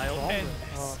rain gets I'll stronger. end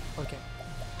this. Okay.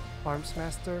 Arms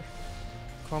Master.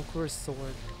 Conqueror's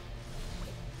Sword.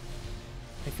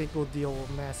 I think we'll deal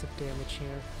massive damage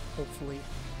here. Hopefully.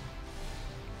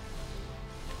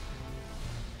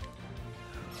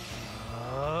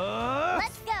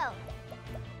 Let's go.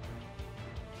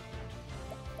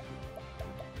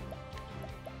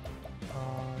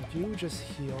 You just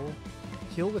heal.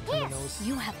 Heal with Temenos.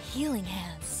 You have healing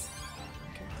hands.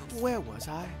 Where was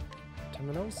I?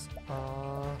 Temenos.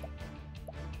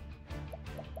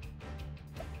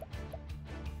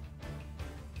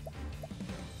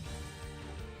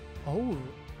 Oh,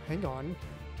 hang on.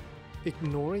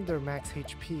 Ignoring their max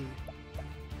HP.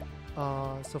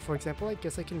 So for example, I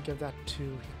guess I can give that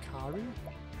to Hikaru?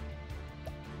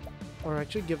 Or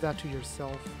actually give that to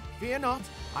yourself. Fear not,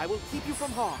 I will keep you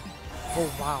from harm. Oh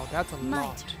wow, that's a My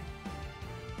lot. turn.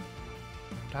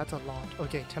 That's a lot.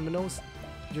 Okay, Temenos,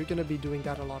 you're gonna be doing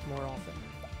that a lot more often.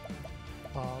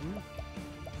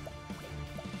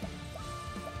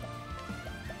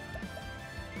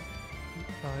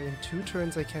 In 2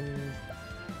 turns I can...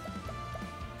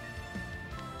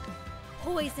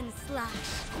 Poison slash.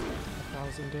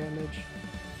 1,000 damage.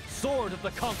 Sword of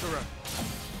the Conqueror.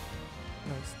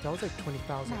 Nice. That was like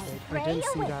 20,000. My Right? I prey didn't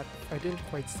see awaits. that. I didn't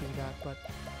quite see that, but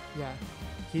yeah.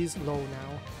 He's low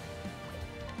now.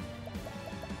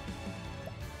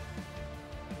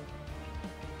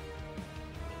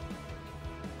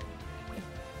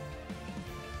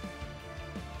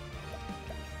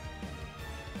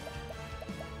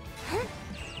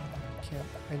 Can't.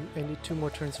 I need 2 more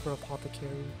turns for Apothecary.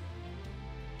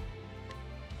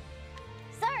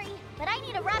 Sorry, but I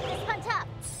need to wrap this hunt up.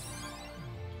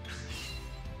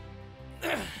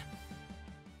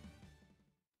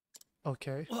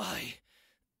 Okay. Why?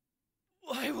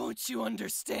 Why won't you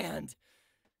understand?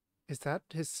 Is that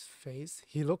his face?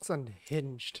 He looks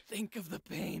unhinged. Think of the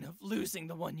pain of losing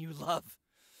the one you love.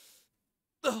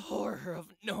 The horror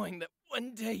of knowing that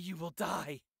one day you will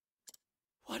die.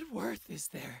 What worth is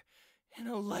there in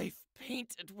a life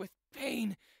painted with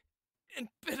pain and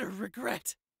bitter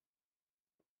regret?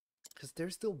 Because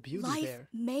there's still beauty Life there.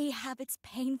 may have its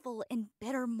painful and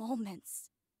bitter moments,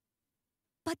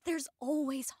 but there's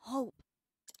always hope.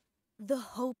 The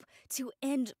hope to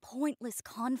end pointless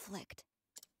conflict.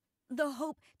 The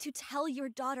hope to tell your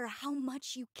daughter how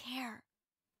much you care.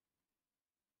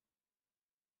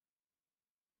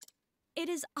 It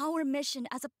is our mission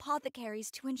as apothecaries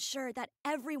to ensure that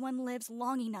everyone lives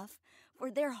long enough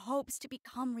for their hopes to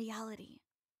become reality.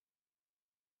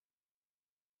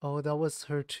 Oh, that was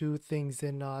her two things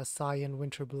in Sigh and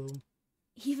Winterbloom.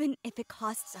 Even if it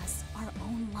costs us our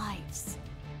own lives.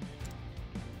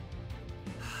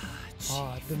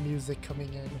 Ah, the music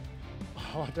coming in.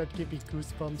 Oh, that gave me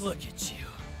goosebumps. Look at you.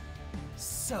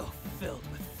 So filled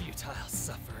with futile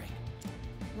suffering.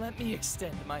 Let me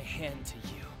extend my hand to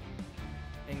you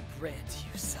and grant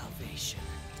you salvation.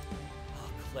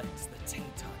 I'll cleanse the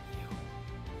taint on you,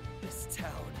 this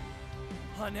town,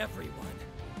 on everyone,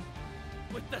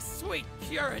 with the sweet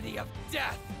purity of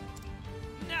death.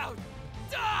 Now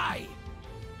die!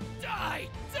 Die!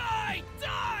 Die!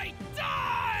 Die!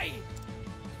 Die!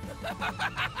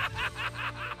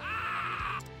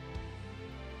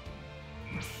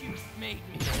 You've made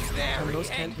me very those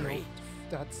can't angry. heal.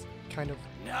 That's kind of...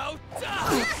 Now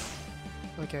die!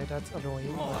 Okay, that's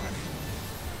annoying. More.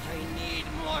 I need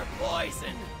more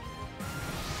poison.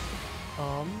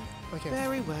 Okay.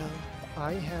 Very well.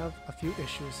 I have a few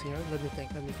issues here. Let me think.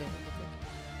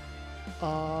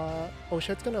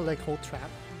 Oshad's gonna like hold trap.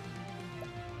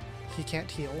 He can't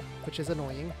heal, which is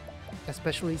annoying.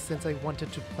 Especially since I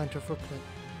wanted to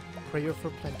prayer for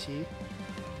plenty.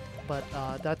 But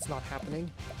that's not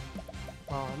happening.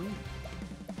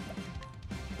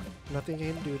 Nothing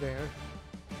he can do there.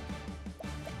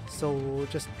 So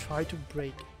just try to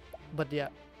break. But yeah,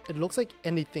 it looks like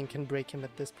anything can break him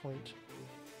at this point.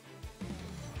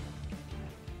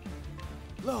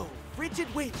 Blow,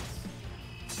 frigid winds.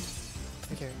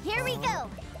 Okay. Here we go!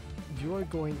 You are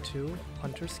going to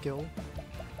Hunter skill.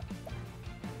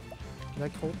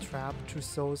 Like hold trap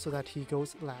Trousseau so that he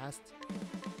goes last.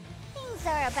 Things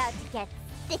are about to get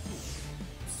sticky.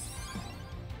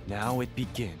 Now it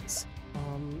begins.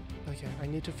 Okay, I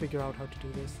need to figure out how to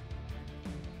do this.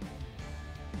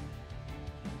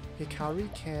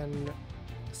 Hikari can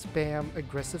spam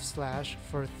aggressive slash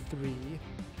for 3.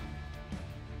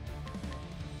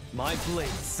 My blade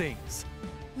sings.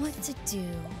 What to do?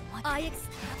 Oh, I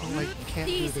can't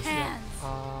do these this hands. yet.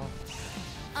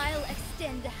 I'll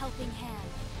extend a helping hand,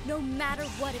 no matter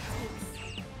what it takes.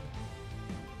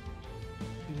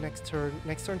 Next turn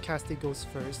Castti goes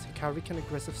first. Hikari can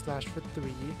aggressive slash for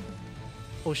 3.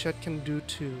 Oshad can do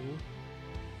 2.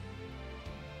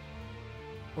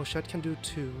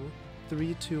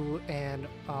 3, 2, and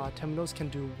Temnos can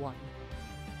do 1.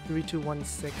 3, 2, 1,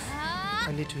 6.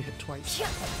 I need to hit twice.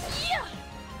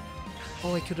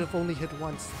 Oh, I could have only hit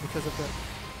once because of the...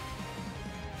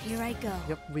 Here I go.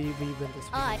 Yep, we win this.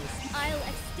 I'll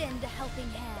extend a helping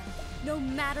hand, no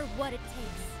matter what it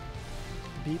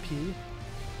takes. BP.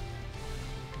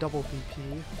 Double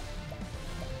BP.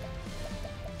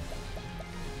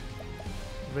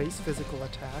 Raise physical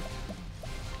attack.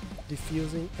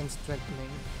 Diffusing and strengthening.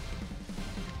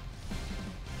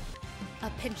 A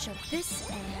pinch of this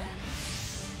and...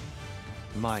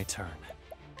 My turn.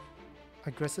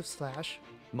 Aggressive slash.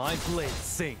 My blade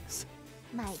sings.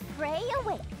 My prey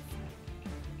awaits.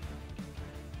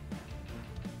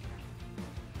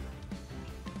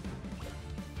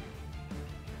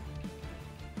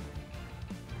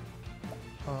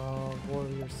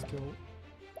 Warrior skill.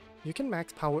 You can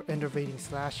max power enervating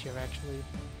slash here actually.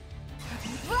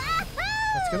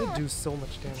 That's gonna do so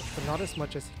much damage, but not as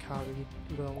much as Hikari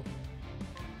will.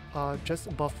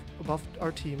 Just buff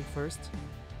our team first.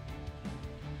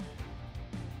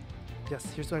 Yes,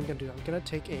 here's what I'm gonna do. I'm gonna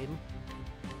take aim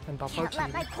and buff our team.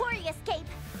 Can't let my quarry escape.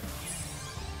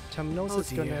 Temnos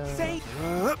is gonna Say,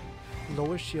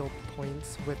 lower shield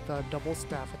points with a double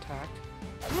staff attack.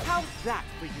 how's that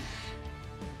for you?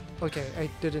 Okay, I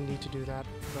didn't need to do that,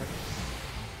 but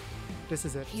this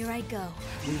is it. Here I go.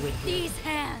 We win here. These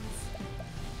hands.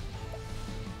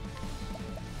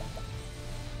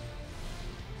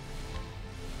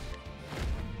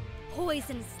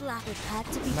 Poison slap. It had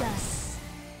to be Nice.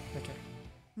 Okay, done.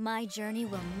 My journey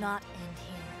will not end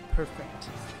here. perfect.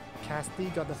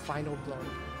 Castti got the final blow.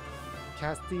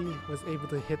 Castti was able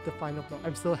to hit the final blow.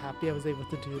 I'm so happy I was able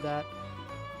to do that.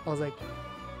 I was like,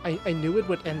 I knew it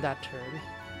would end that turn.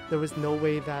 There was no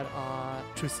way that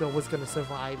Trousseau was gonna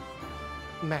survive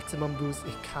maximum boost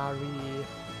Hikari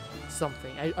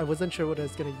something. I wasn't sure what I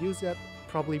was gonna use yet.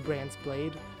 Probably Brand's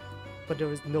Blade, but there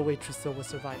was no way Trousseau was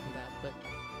surviving that. But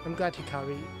I'm glad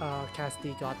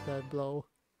Castti got the blow.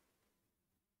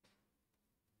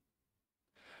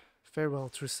 Farewell,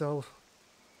 Trousseau.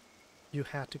 You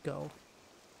had to go.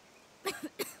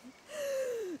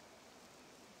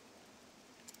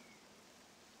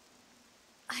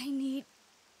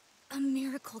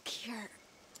 will cure.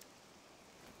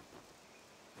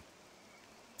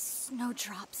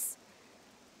 Snowdrops.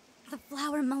 The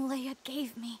flower Malaya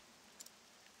gave me.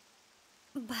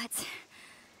 But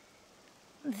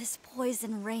this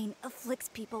poison rain afflicts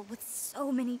people with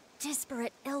so many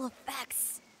disparate ill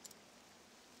effects.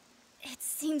 It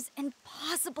seems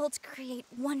impossible to create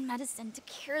one medicine to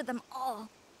cure them all.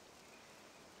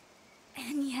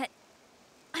 And yet,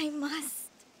 I must.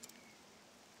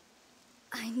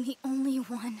 I'm the only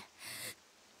one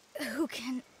who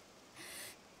can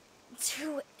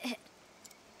do it.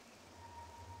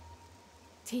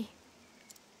 T.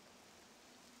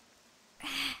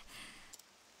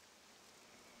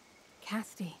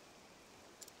 Castti.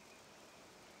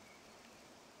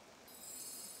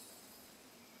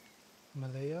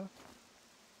 Malaya?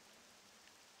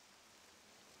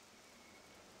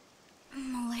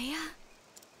 Malaya?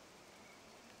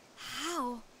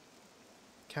 How?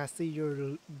 Cassie,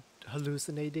 you're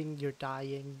hallucinating, you're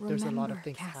dying. There's a lot of Remember,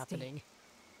 things Castti. happening.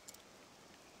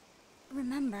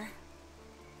 Remember?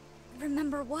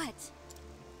 Remember what?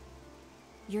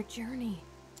 Your journey.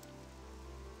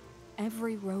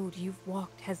 Every road you've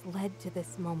walked has led to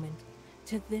this moment,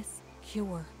 to this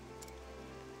cure.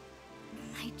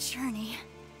 My journey.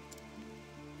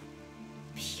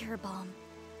 Pure balm.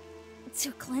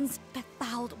 To cleanse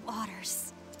befouled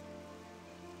waters.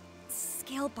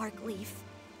 Scale bark leaf.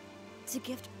 To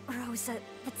gift Rosa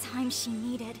the time she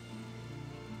needed.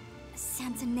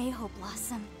 Santanejo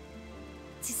blossom.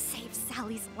 To save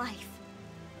Sally's life.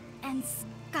 And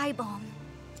sky balm.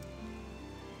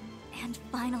 And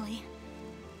finally,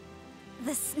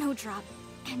 the snowdrop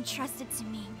entrusted to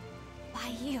me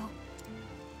by you.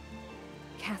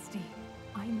 Castti,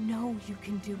 I know you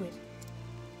can do it.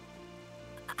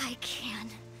 I can.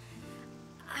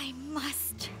 I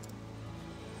must.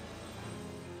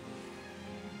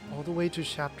 All the way to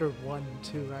chapter 1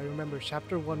 too. I remember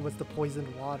chapter 1 was the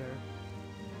poisoned water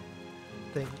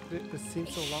thing. It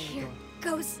seems so long Here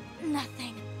ago. goes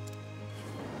nothing.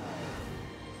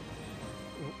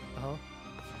 Huh?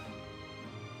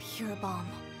 Pure balm,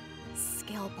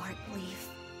 scale bark leaf,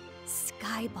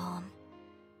 sky balm,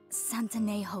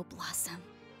 Santanejo blossom,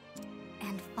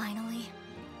 and finally,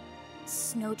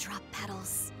 snowdrop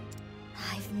petals.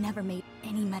 I've never made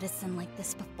any medicine like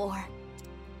this before.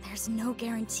 There's no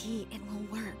guarantee it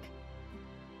will work,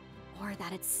 or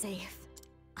that it's safe.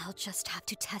 I'll just have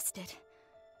to test it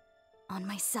on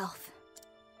myself.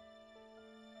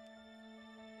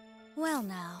 Well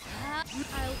now,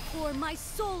 I'll pour my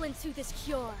soul into this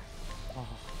cure. Oh.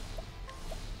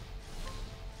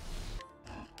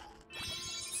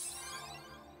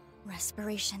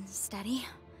 Respiration steady.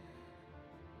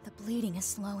 The bleeding is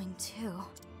slowing too.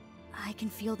 I can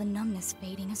feel the numbness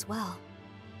fading as well.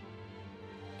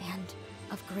 And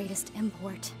of greatest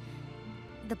import,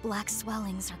 the black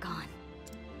swellings are gone.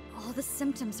 All the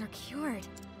symptoms are cured.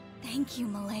 Thank you,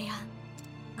 Malaya.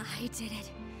 I did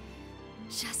it.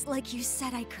 Just like you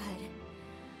said I could.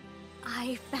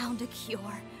 I found a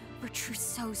cure for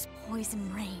Trousseau's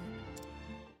poison rain.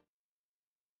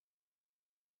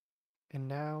 And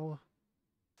now...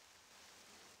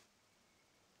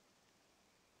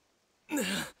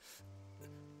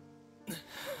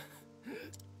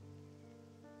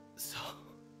 So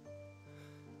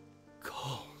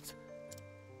cold.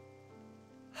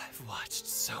 I've watched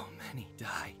so many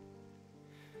die.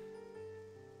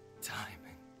 Time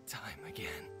and time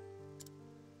again.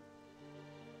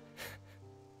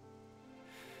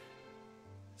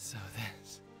 So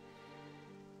this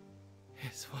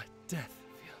is what death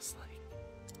feels like.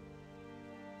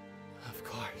 Of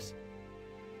course.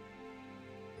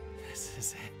 This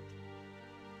is it.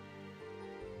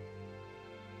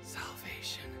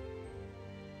 Salvation.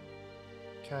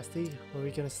 Cassie, are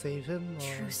we gonna save him,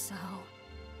 or...? Trousseau.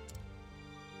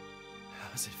 How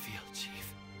does it feel,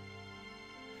 Chief?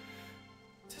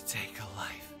 To take a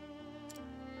life?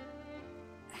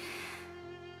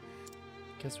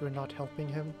 Guess we're not helping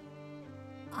him.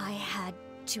 I had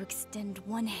to extend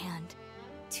one hand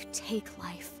to take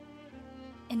life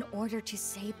in order to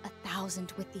save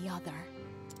 1,000 with the other.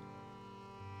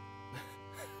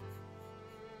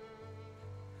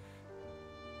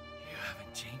 You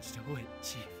haven't changed a whit,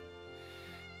 Chief.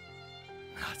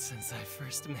 Not since I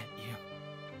first met you.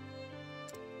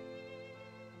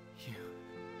 You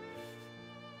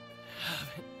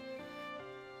haven't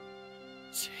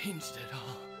changed at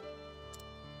all.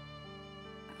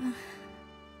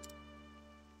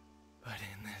 But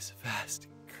in this vast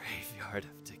graveyard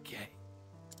of decay,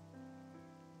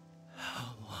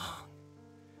 how long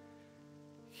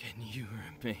can you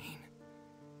remain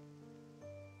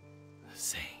the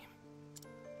same?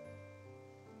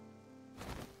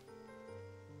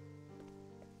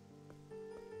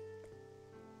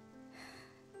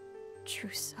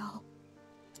 Trousseau.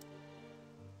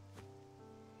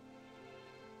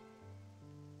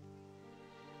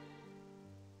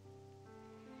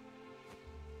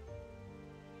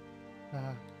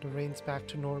 The rain's back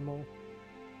to normal.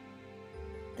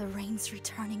 The rain's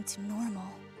returning to normal.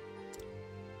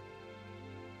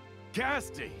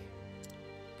 Castti!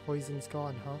 Poison's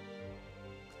gone, huh?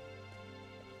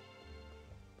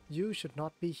 You should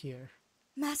not be here.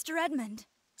 Master Edmund!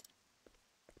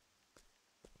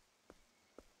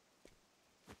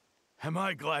 Am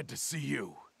I glad to see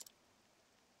you?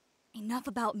 Enough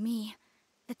about me.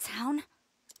 The town?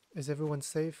 Is everyone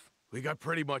safe? We got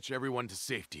pretty much everyone to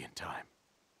safety in time.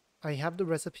 I have the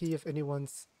recipe if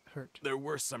anyone's hurt. There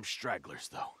were some stragglers,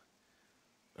 though.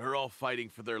 They're all fighting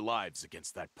for their lives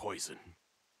against that poison.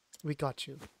 We got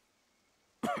you.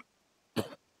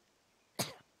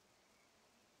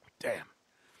 Damn.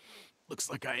 Looks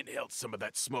like I inhaled some of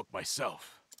that smoke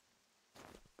myself.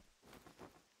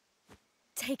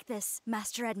 Take this,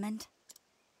 Master Edmund.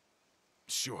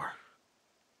 Sure.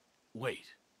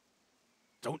 Wait.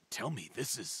 Don't tell me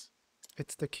this is...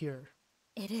 It's the cure.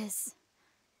 It is.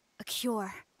 A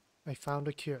cure. I found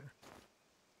a cure.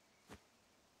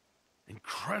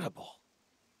 Incredible.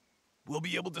 We'll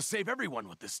be able to save everyone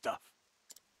with this stuff.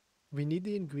 We need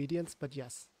the ingredients, but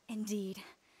yes. Indeed.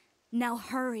 Now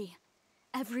hurry.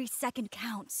 Every second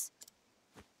counts.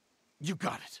 You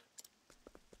got it.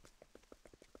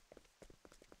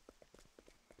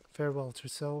 Farewell,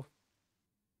 Trousseau.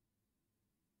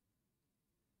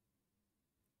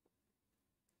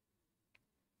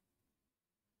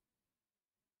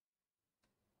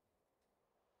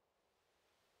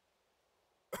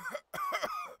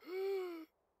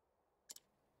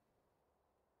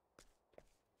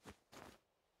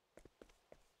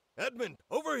 Edmund,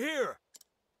 over here!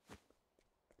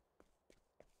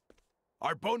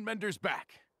 Our bone mender's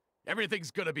back. Everything's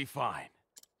gonna be fine.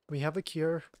 We have a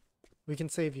cure. We can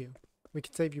save you. We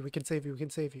can save you. We can save you. We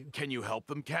can save you. Can you help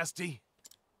them, Castti?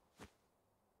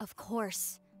 Of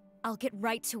course. I'll get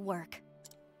right to work.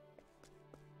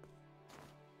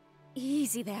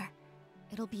 Easy there.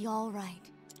 It'll be all right.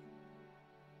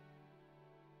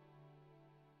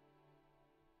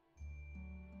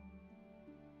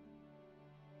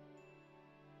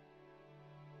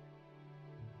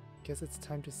 Guess it's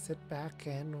time to sit back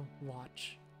and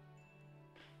watch.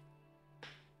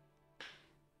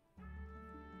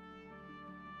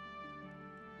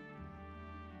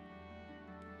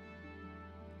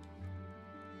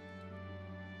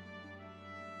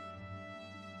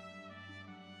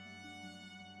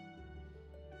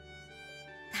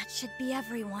 That should be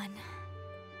everyone.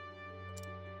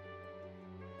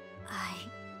 I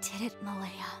did it,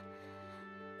 Malaya.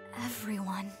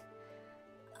 Everyone.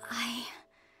 I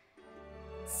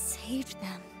saved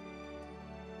them.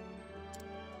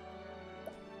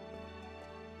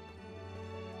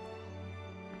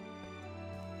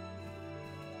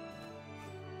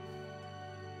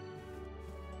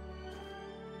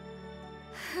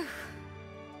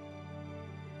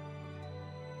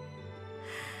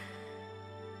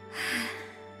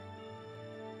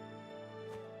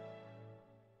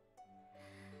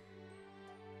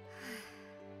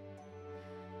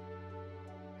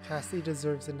 Cassie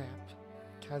deserves a nap.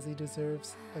 Cassie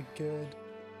deserves a good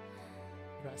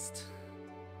rest.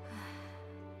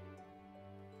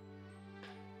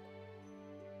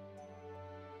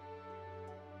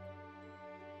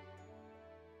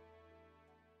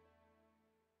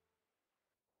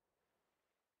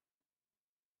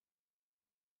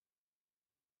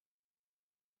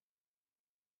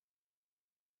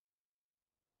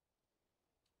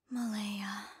 Malaya.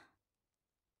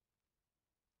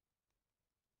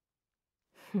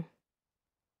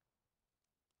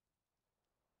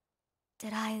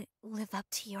 Did I live up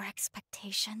to your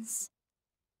expectations?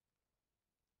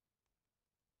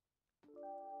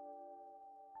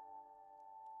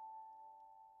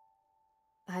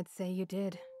 I'd say you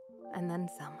did, and then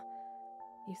some.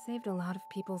 You saved a lot of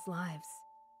people's lives.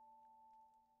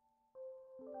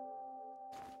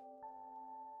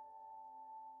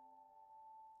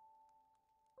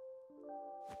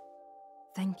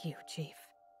 Thank you, Chief.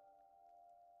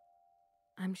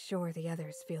 I'm sure the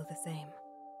others feel the same.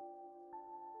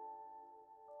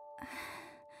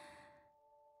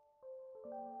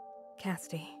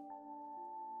 Castti.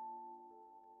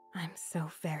 I'm so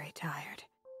very tired.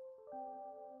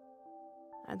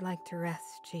 I'd like to rest,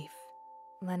 Chief.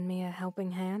 Lend me a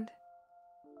helping hand?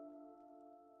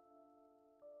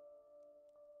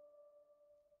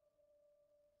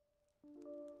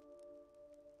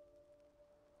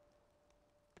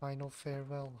 Final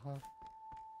farewell, huh?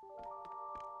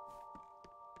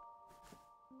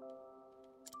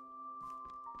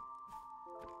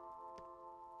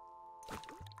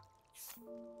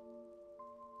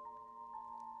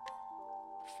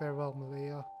 Farewell,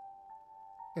 Malaya.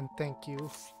 And thank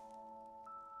you.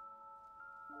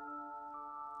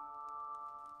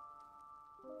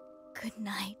 Good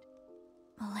night,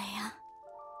 Malaya.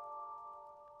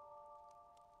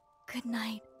 Good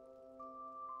night,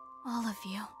 all of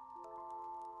you.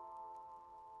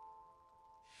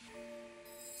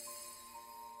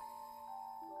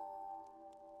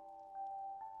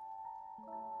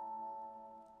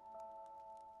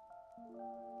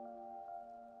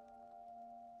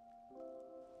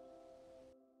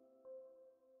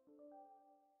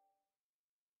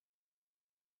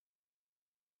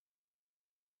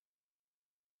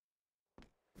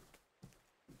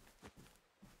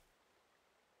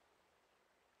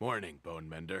 Morning, Bone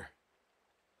Mender.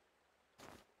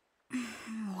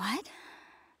 What?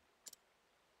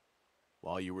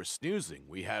 While you were snoozing,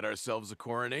 we had ourselves a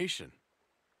coronation.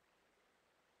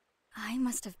 I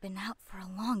must have been out for a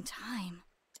long time.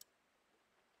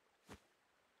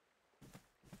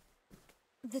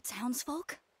 The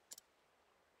townsfolk?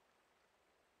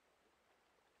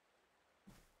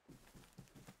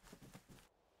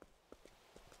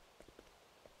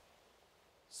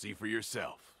 See for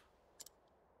yourself.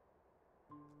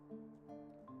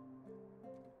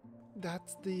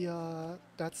 That's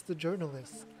the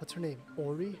journalist. What's her name?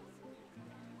 Ori?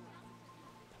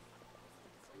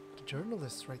 The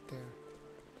journalist right there.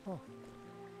 Oh.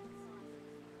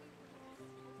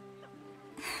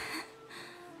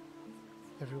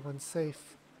 Everyone's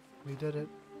safe. We did it.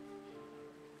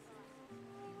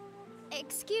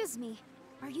 Excuse me,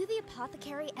 are you the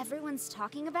apothecary everyone's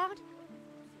talking about?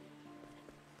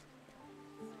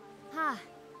 Ha,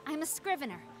 I'm a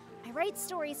scrivener. I write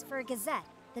stories for a gazette,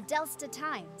 the Delsta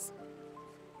Times.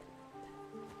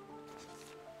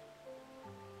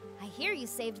 I hear you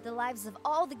saved the lives of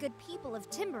all the good people of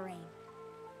Timberain.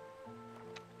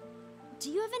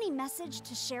 Do you have any message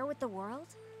to share with the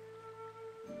world?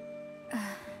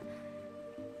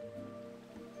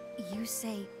 You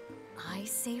say I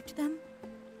saved them?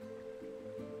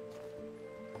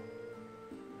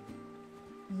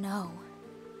 No.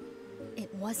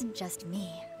 It wasn't just me.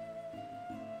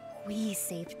 We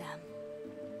saved them.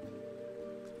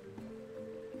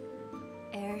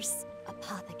 Heirs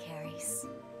apothecaries.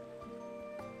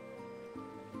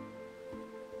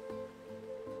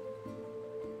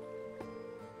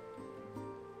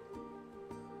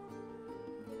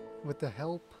 With the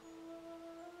help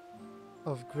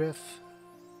of Griff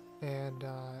and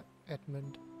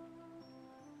Edmund.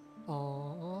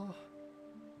 Aww.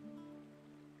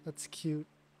 That's cute.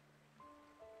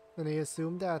 And I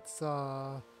assume that's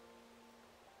Trouseau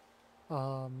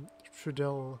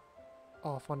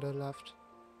off on the left.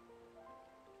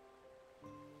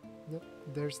 Yep,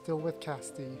 they're still with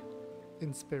Castti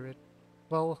in spirit.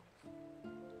 Well,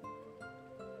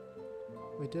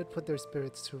 we did put their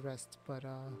spirits to rest, but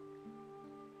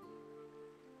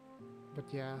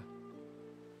yeah.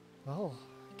 Well,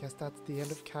 I guess that's the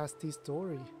end of Castti's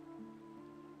story.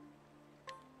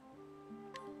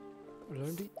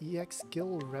 Learn the EX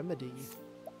skill remedy.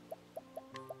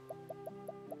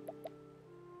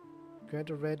 Grant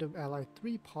a random ally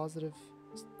 3 positive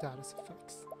status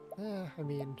effects. I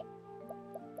mean,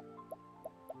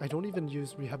 I don't even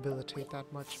use rehabilitate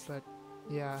that much, but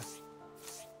yeah.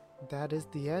 That is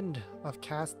the end of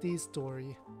Castti's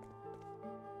story.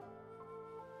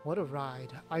 What a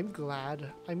ride. I'm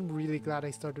glad. I'm really glad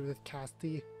I started with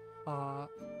Castti. I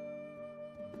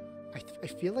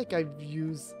feel like I've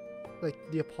used, like,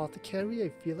 the apothecary, I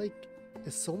feel like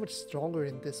is so much stronger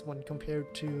in this one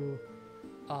compared to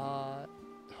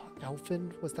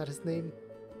Alvin, was that his name?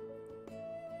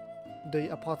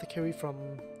 The apothecary from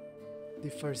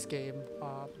the first game.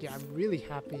 Yeah, I'm really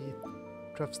happy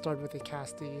to have started with a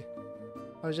Castti.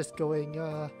 I was just going,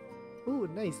 ooh,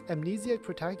 nice, amnesiac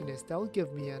protagonist. That'll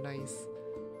give me a nice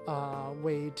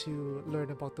way to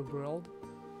learn about the world.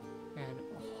 And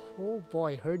oh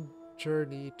boy, her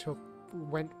journey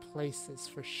went places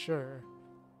for sure.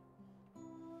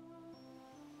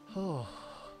 Oh,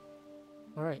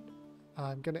 all right.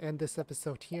 I'm gonna end this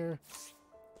episode here.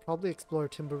 Probably explore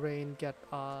Timberain, get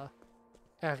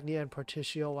Agnia and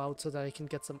Partitio out so that I can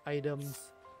get some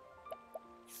items.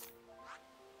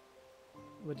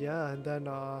 But yeah, and then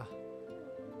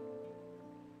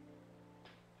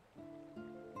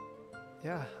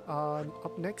yeah,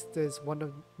 up next is one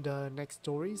of the next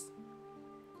stories.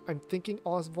 I'm thinking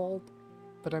Oswald,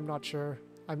 but I'm not sure.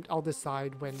 I'll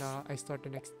decide when I start the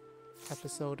next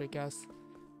episode, I guess.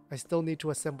 I still need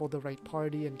to assemble the right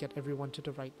party and get everyone to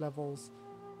the right levels.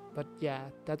 But yeah,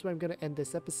 that's where I'm gonna end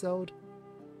this episode.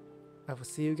 I will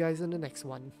see you guys in the next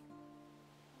one.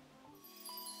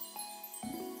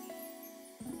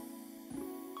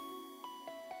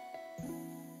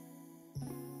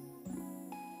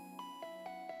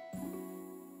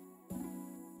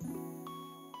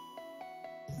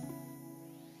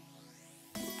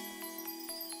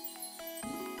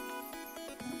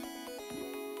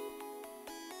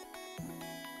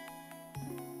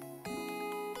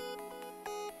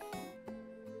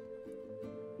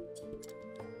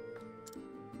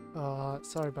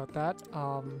 Sorry about that.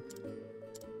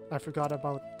 I forgot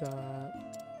about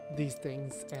these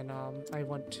things, and I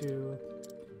want to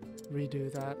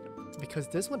redo that because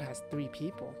this one has 3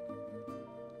 people.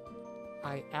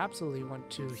 I absolutely want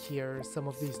to hear some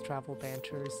of these travel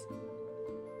banters.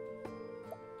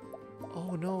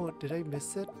 Oh no, did I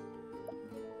miss it?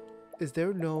 Is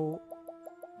there no...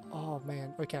 Oh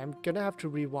man, okay, I'm gonna have to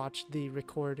rewatch the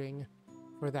recording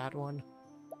for that one.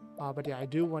 But yeah, I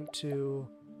do want to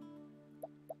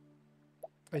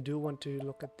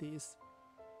look at these.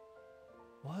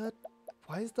 What?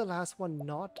 Why is the last one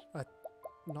not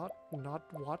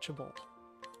watchable?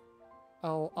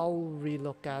 I'll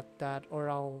relook at that, or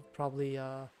I'll probably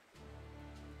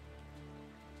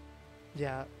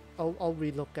yeah, I'll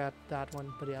relook at that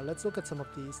one. But yeah, let's look at some of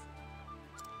these.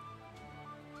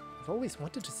 I've always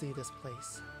wanted to see this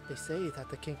place. They say that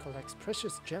the king collects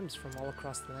precious gems from all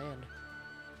across the land.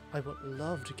 I would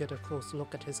love to get a close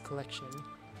look at his collection.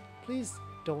 Please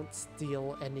don't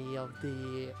steal any of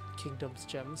the kingdom's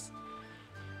gems.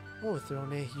 Oh,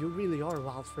 Throne, you really are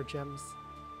wild for gems.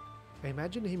 I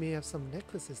imagine he may have some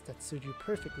necklaces that suit you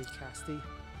perfectly, Castti.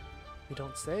 You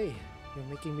don't say. You're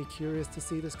making me curious to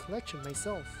see this collection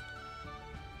myself.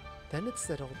 Then it's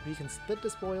settled. We can split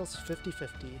the spoils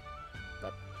 50-50.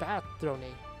 But bad,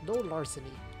 Throne. No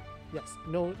larceny. Yes,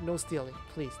 no stealing.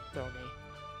 Please, Throne.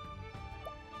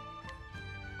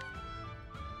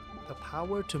 The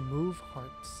power to move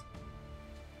hearts.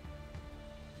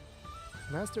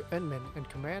 Master Enman and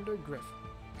Commander Griff.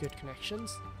 Good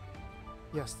connections?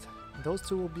 Yes, those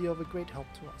two will be of a great help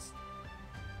to us.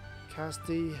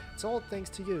 Castti, it's all thanks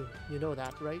to you. You know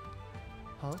that, right?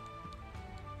 Huh?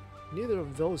 Neither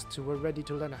of those two were ready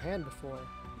to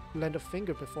lend a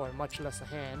finger before, much less a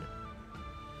hand.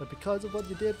 But because of what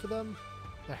you did for them,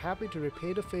 they're happy to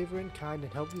repay the favor in kind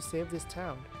and help you save this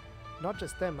town. Not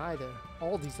just them either,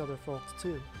 all these other folks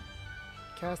too.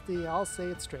 Castti, I'll say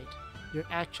it straight. Your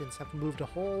actions have moved a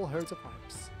whole herd of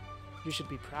hearts. You should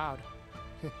be proud.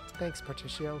 Thanks,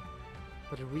 Particio.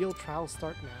 But the real trials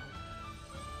start now.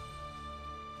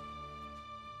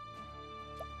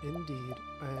 Indeed.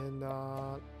 And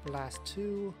last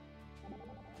 2.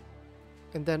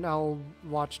 And then I'll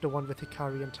watch the one with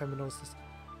Hikari and Temenos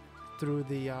through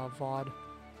the VOD.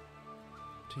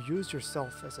 To use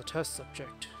yourself as a test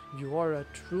subject, you are a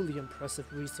truly impressive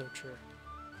researcher.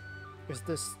 Is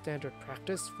this standard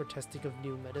practice for testing of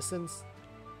new medicines?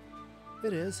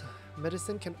 It is.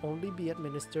 Medicine can only be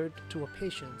administered to a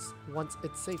patient once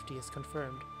its safety is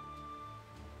confirmed.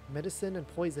 Medicine and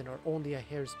poison are only a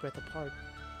hair's breadth apart.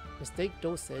 Mistake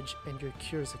dosage and your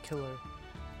cure's a killer.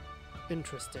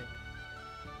 Interesting.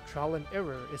 Trial and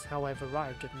error is how I've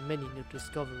arrived at many new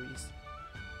discoveries.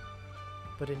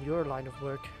 But in your line of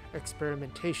work,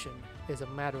 experimentation is a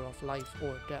matter of life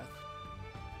or death.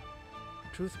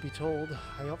 Truth be told,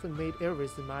 I often made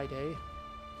errors in my day.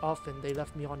 Often they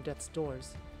left me on death's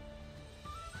doors.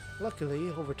 Luckily,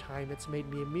 over time it's made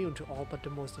me immune to all but the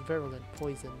most virulent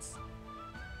poisons.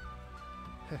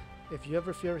 If you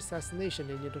ever fear assassination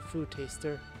in your food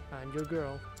taster, I'm your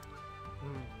girl.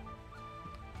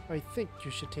 I think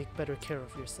you should take better care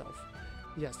of yourself.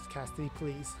 Yes, Castti,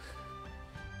 please.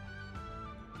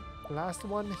 Last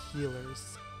one,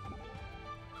 healers.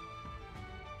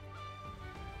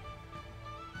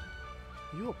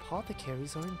 You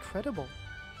apothecaries are incredible.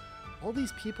 All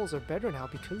these peoples are better now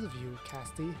because of you,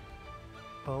 Castti.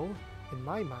 Oh, in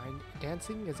my mind,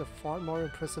 dancing is a far more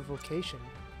impressive vocation.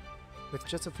 With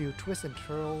just a few twists and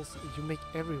twirls, you make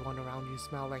everyone around you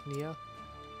smile like Nia.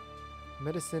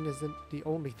 Medicine isn't the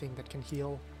only thing that can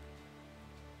heal.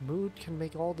 Mood can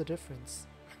make all the difference.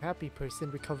 A happy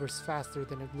person recovers faster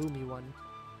than a gloomy one.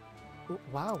 Oh,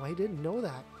 wow, I didn't know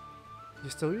that.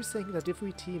 So you're saying that if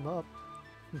we team up,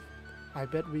 I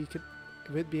bet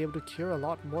we'd be able to cure a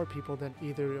lot more people than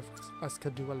either of us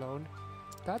could do alone.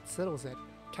 That settles it.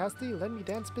 Castti, let me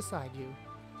dance beside you.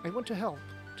 I want to help,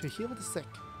 to heal the sick.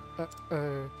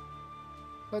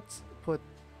 Let's put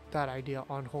that idea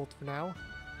on hold for now.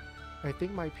 I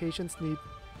think my patients need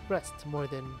rest more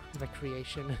than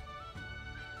recreation.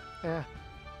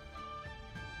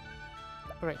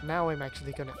 Alright, now I'm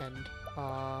actually gonna end.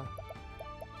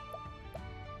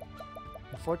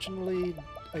 Unfortunately,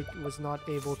 I was not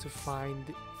able to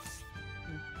find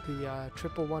the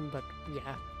triple one, but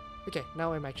yeah. Okay,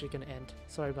 now I'm actually gonna end.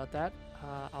 Sorry about that.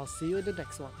 I'll see you in the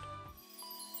next one.